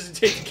shots does it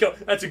take to kill?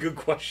 That's a good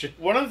question.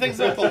 One of the things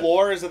about the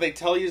lore is that they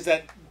tell you is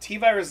that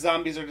T-virus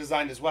zombies are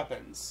designed as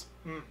weapons.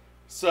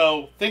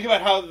 So think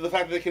about how the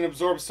fact that they can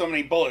absorb so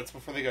many bullets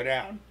before they go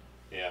down.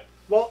 Yeah.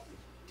 Well...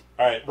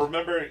 Alright,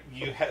 remember,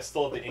 you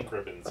still have the ink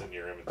ribbons in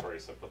your inventory,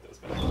 so put those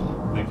back.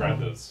 Then grab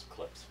those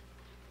clips.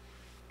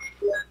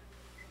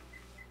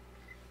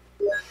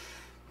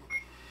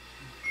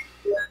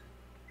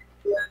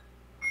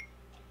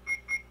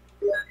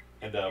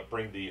 And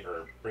bring the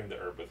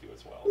herb with you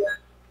as well.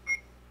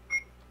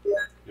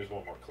 There's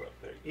one more clip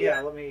there.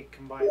 Yeah, let me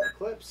combine the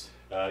clips.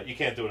 You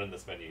can't do it in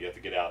this menu. You have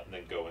to get out and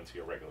then go into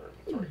your regular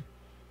inventory.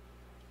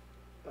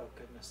 Oh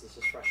goodness, this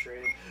is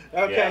frustrating.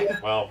 Okay. Yeah,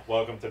 well,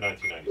 welcome to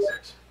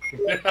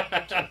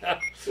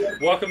 1996.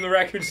 Welcome to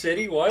Raccoon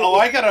City. What? Oh,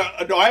 I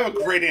have a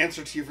great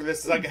answer to you for this.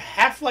 It's like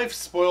Half-Life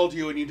spoiled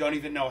you and you don't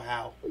even know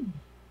how.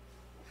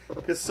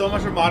 Because so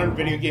much of modern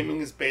video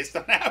gaming is based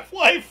on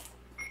Half-Life.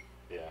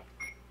 Yeah.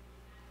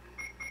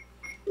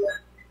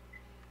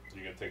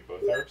 You gonna take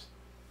both herbs?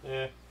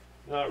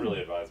 Not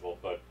really advisable,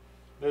 but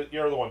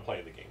you're the one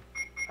playing the game.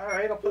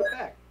 Alright, I'll put it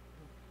back.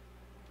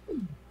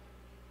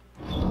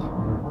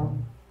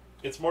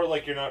 It's more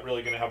like you're not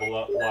really going to have a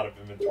lot of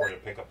inventory to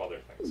pick up other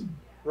things.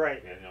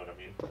 Right. You know what I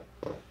mean?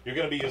 You're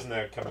going to be using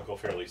that chemical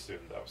fairly soon,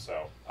 though,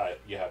 so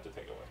you have to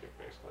take it with you,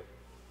 basically.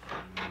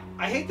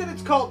 I hate that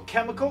it's called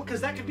chemical,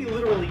 because that could be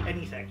literally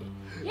anything.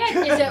 Yeah,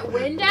 is it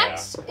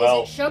Windex? Yeah.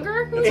 Well, is it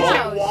sugar? Who it's knows?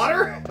 all-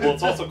 Water? Well,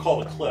 it's also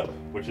called a clip,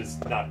 which is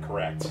not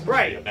correct. It should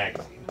Right. be a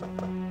magazine.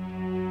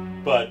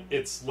 But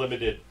it's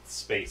limited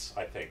space,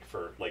 I think,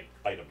 for, like,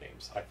 item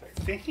names, I think.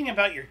 Thinking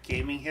about your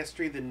gaming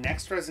history, the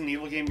next Resident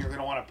Evil game you're going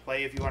to want to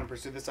play if you want to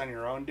pursue this on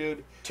your own,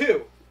 dude.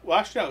 2. Well,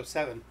 actually, no,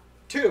 7.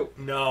 2.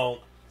 No.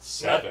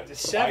 7. The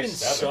 7 Why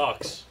 7?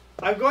 sucks.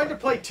 I'm going to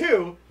play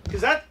 2,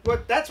 because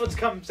that's what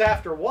comes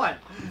after 1.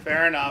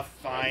 Fair enough,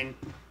 fine.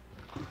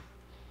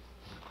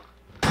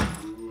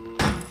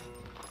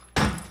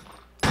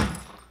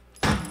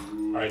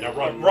 Alright, now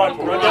run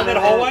down that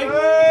hallway. All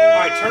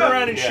right, turn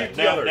around and Yeah, shoot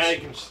the now, others. now you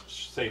can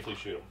safely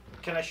shoot him.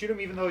 Can I shoot him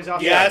even though he's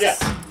off? Yes.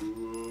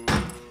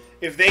 Yeah.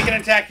 If they can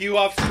attack you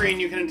off screen,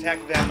 you can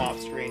attack them off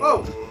screen.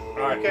 Oh! All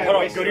right, Okay, hold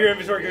on. wait, Go to your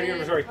inventory. Go to your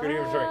inventory. Go to your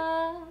inventory.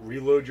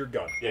 Reload your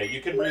gun. Yeah,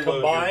 you can reload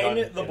Combine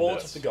your gun the in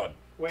bullets this. with the gun.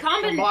 Wait,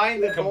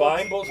 Combine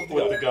Combine bullets with the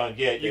With gun. the gun,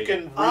 yeah, you can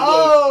reload.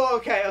 Oh,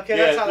 okay, that's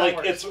yeah, how like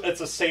that works.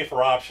 it's a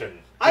safer option.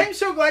 I am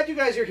so glad you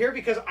guys are here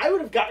because I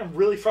would have gotten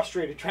really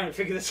frustrated trying to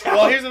figure this out.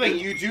 Well, here's the thing.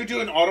 You do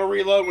an auto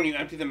reload when you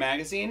empty the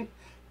magazine,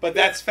 but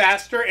that's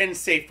faster and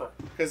safer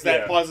because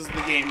that Yeah. pauses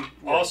the game.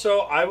 Also,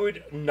 I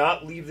would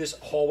not leave this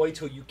hallway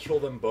till you kill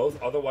them both.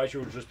 Otherwise,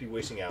 you would just be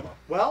wasting ammo.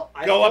 Well,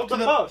 I Go killed up to them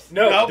the both.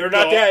 No, Nope, they're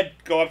not dead.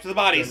 Go up to the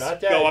bodies. They're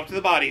not dead. Go up to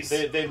the bodies.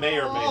 They may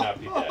or may not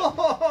be dead.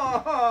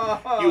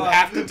 You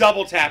have to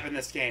double tap in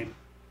this game.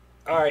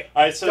 All right.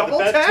 All right, so Double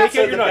the tap? best, Take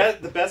so out your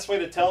knife. the best way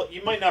to tell,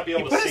 you might not be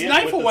able He to put see his it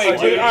knife with away, this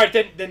dude. lighting.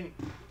 All right, then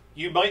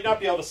You might not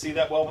be able to see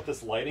that well with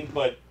this lighting,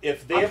 but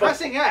if they I'm have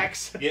pressing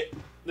X. Yeah,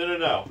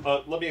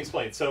 no. Let me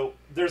explain. So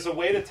there's a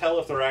way to tell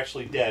if they're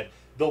actually dead.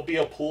 There'll be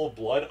a pool of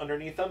blood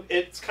underneath them.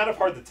 It's kind of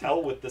hard to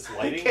tell with this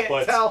lighting, can't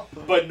but tell.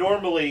 but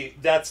normally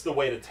that's the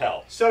way to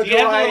tell. So Do you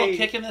have I... a little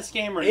kick in this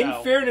game or in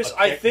no? fairness, A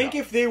I kick, think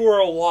no. if they were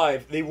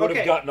alive, they would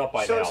Okay, have gotten up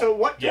by now. So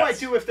what do I Yes.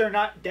 do if they're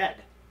not dead?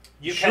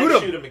 You Shoot can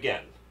 'em. shoot them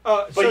again.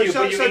 So But you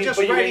just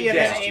aim ready and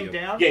then down. aim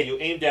down? Yeah, you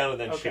aim down and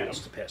then Okay. shoot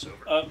Just them. to pass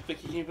over.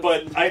 Vicky, can you put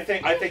But this in I the-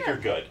 think you're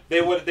good.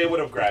 They would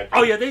have grabbed you.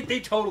 Oh yeah, they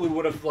totally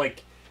would have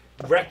like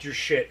wrecked your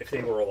shit if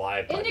they were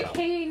alive by now.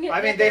 Indicating. I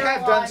mean, that they they're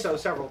have done alive. so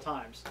several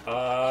times.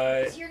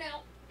 It's here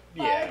now.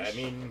 Yeah, I Fudge.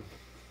 mean,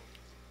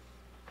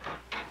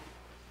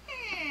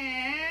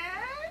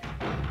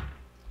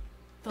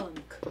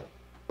 Thunk.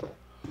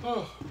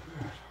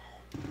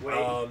 Wait,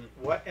 Um,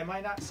 what am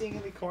I not seeing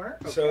in the corner?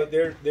 Okay. so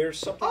there's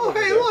something. Oh,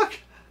 over hey, there. look!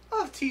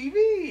 Oh,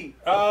 TV.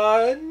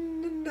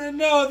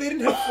 No, they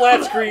didn't have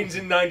flat screens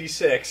in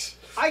 '96.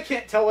 I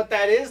can't tell what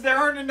that is. There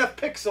aren't enough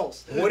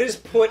pixels. What is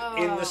put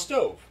in the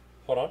stove?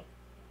 Hold on.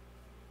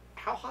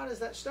 How hot is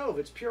that stove?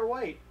 It's pure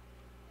white.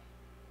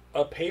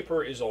 A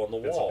paper is on the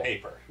wall. It's a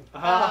paper.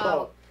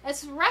 Oh.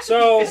 That's recipe.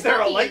 So, Is there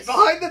a light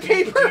behind the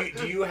paper?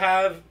 Do you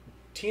have...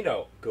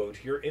 Tino, go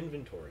to your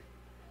inventory.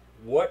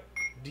 What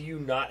do you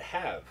not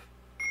have?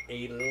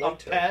 A lighter. A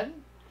pen?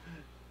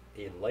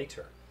 A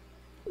lighter.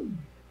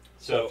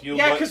 So if you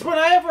yeah, because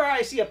whenever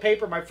I see a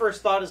paper, my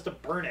first thought is to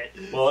burn it.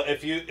 Well,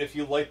 if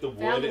you light the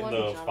wood in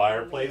the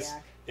fireplace,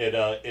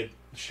 it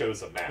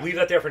shows a map. Leave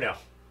that there for now.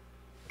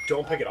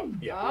 Don't pick it up.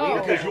 Yeah,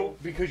 Oh.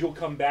 because you'll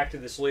come back to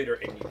this later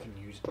and you can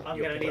use. I'm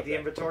gonna need the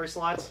inventory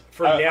slots.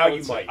 For now,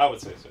 you say, might. I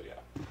would say so. Yeah.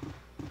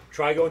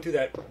 Try going through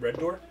that red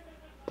door.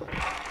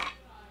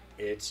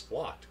 It's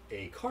locked.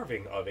 A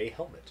carving of a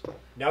helmet.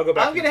 Now go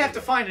back. I'm gonna have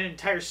to find an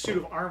entire suit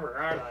of armor,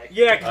 aren't I?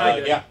 Yeah, kind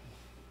of. Yeah.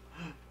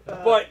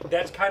 But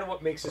that's kind of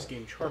what makes this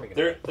game charming.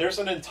 There's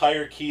an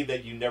entire key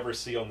that you never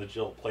see on the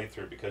Jill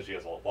playthrough because she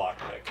has a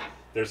lockpick.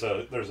 There's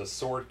a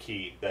sword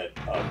key that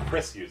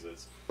Chris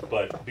uses,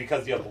 but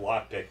because you have the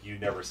lockpick, you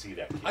never see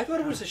that key. I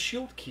thought it was a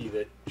shield key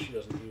that she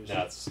doesn't use.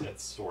 No,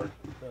 it's sword.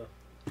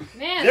 Oh.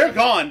 Man, They're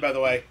gone, by the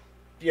way.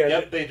 Yeah,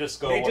 Yep, they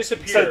just go. They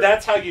disappear. So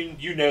that's how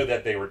you know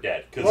that they were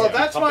dead. Well,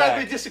 that's why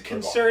it'd be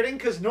disconcerting,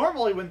 because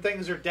normally when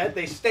things are dead,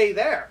 they stay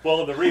there.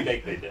 Well, in the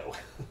remake, they do.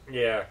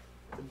 Yeah.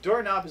 The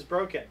doorknob is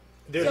broken.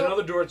 There's So-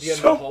 another door at the end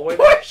So of the hallway.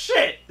 push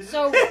it!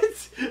 So,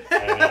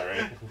 I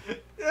know,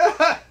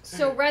 right?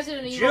 so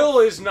Resident Evil. Jill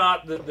is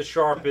not the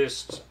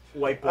sharpest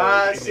light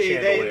bulb in the See,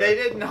 chandelier. they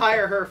didn't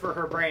hire her for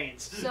her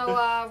brains.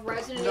 So,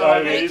 Resident Evil.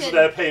 I mean, isn't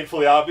that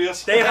painfully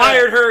obvious? They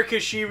hired her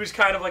because she was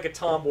kind of like a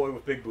tomboy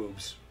with big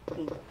boobs.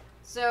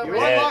 So, You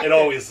Resident Yeah, it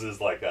always is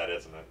like that,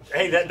 isn't it?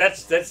 Hey,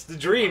 that's the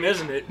dream,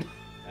 isn't it?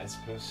 I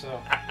suppose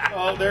so.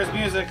 Oh, there's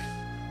music.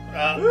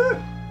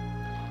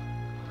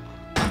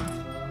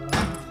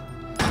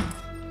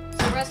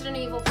 So Resident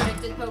Evil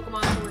predicted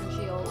Pokemon Sword and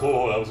Shield.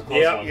 Cool, that was a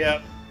close Yep. one.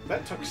 Yep.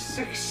 That took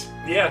 6.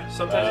 Yeah,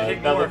 sometimes it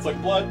takes That more. looks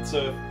like blood,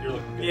 so you're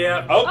looking good.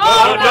 Yeah. Oh,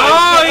 Oh,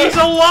 no, he's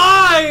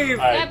alive!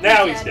 Alright, That'd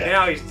now be he's dead. dead.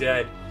 Now he's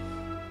dead.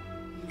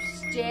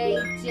 Stay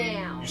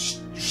down. You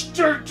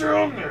stay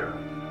down there.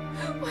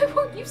 Why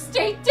won't you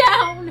stay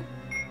down?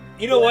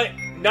 You know what?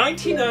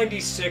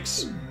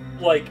 1996,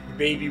 like,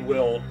 Baby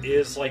Will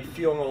is, like,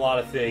 feeling a lot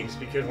of things,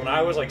 because when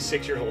I was, like,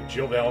 6 years old,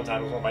 Jill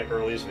Valentine was one of my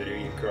earliest video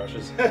game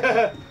crushes.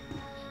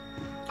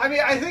 I mean,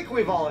 I think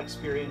we've all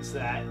experienced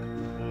that.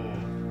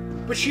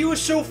 But she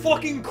was so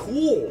fucking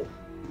cool!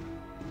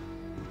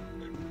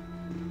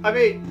 I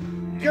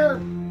mean,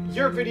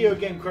 your video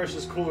game crush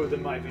is cooler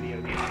than my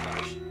video game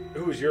crush.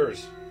 Who's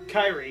yours?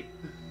 Kyrie.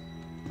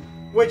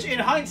 Which, in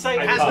hindsight,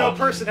 I has know. no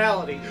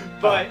personality,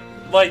 but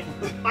Like,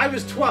 I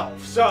was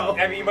 12, so...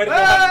 I mean, you might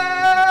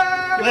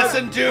have been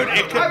Listen, dude,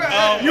 it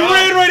could. You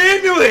ran right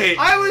into it!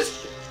 I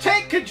was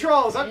tank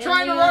controls. I'm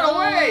trying to run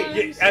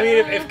away. Yeah, I mean,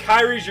 if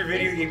Kyrie's your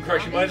video game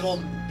crush, you might as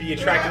well be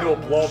attracted to a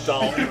blow-up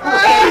doll. You did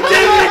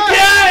it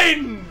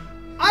again!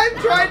 I'm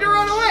trying to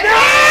run away.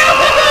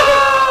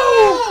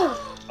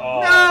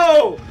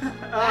 Oh. No!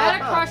 I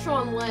had a crush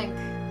on Link.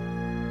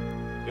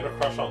 You had a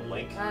crush on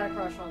Link? I had a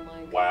crush on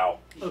Link. Wow.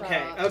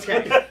 Okay, Shut up.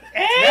 okay.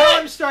 Now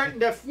I'm starting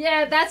to...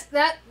 Yeah,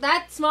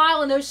 that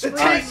smile and those The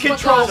screams. tank is what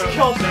controls got me.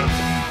 killed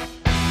me.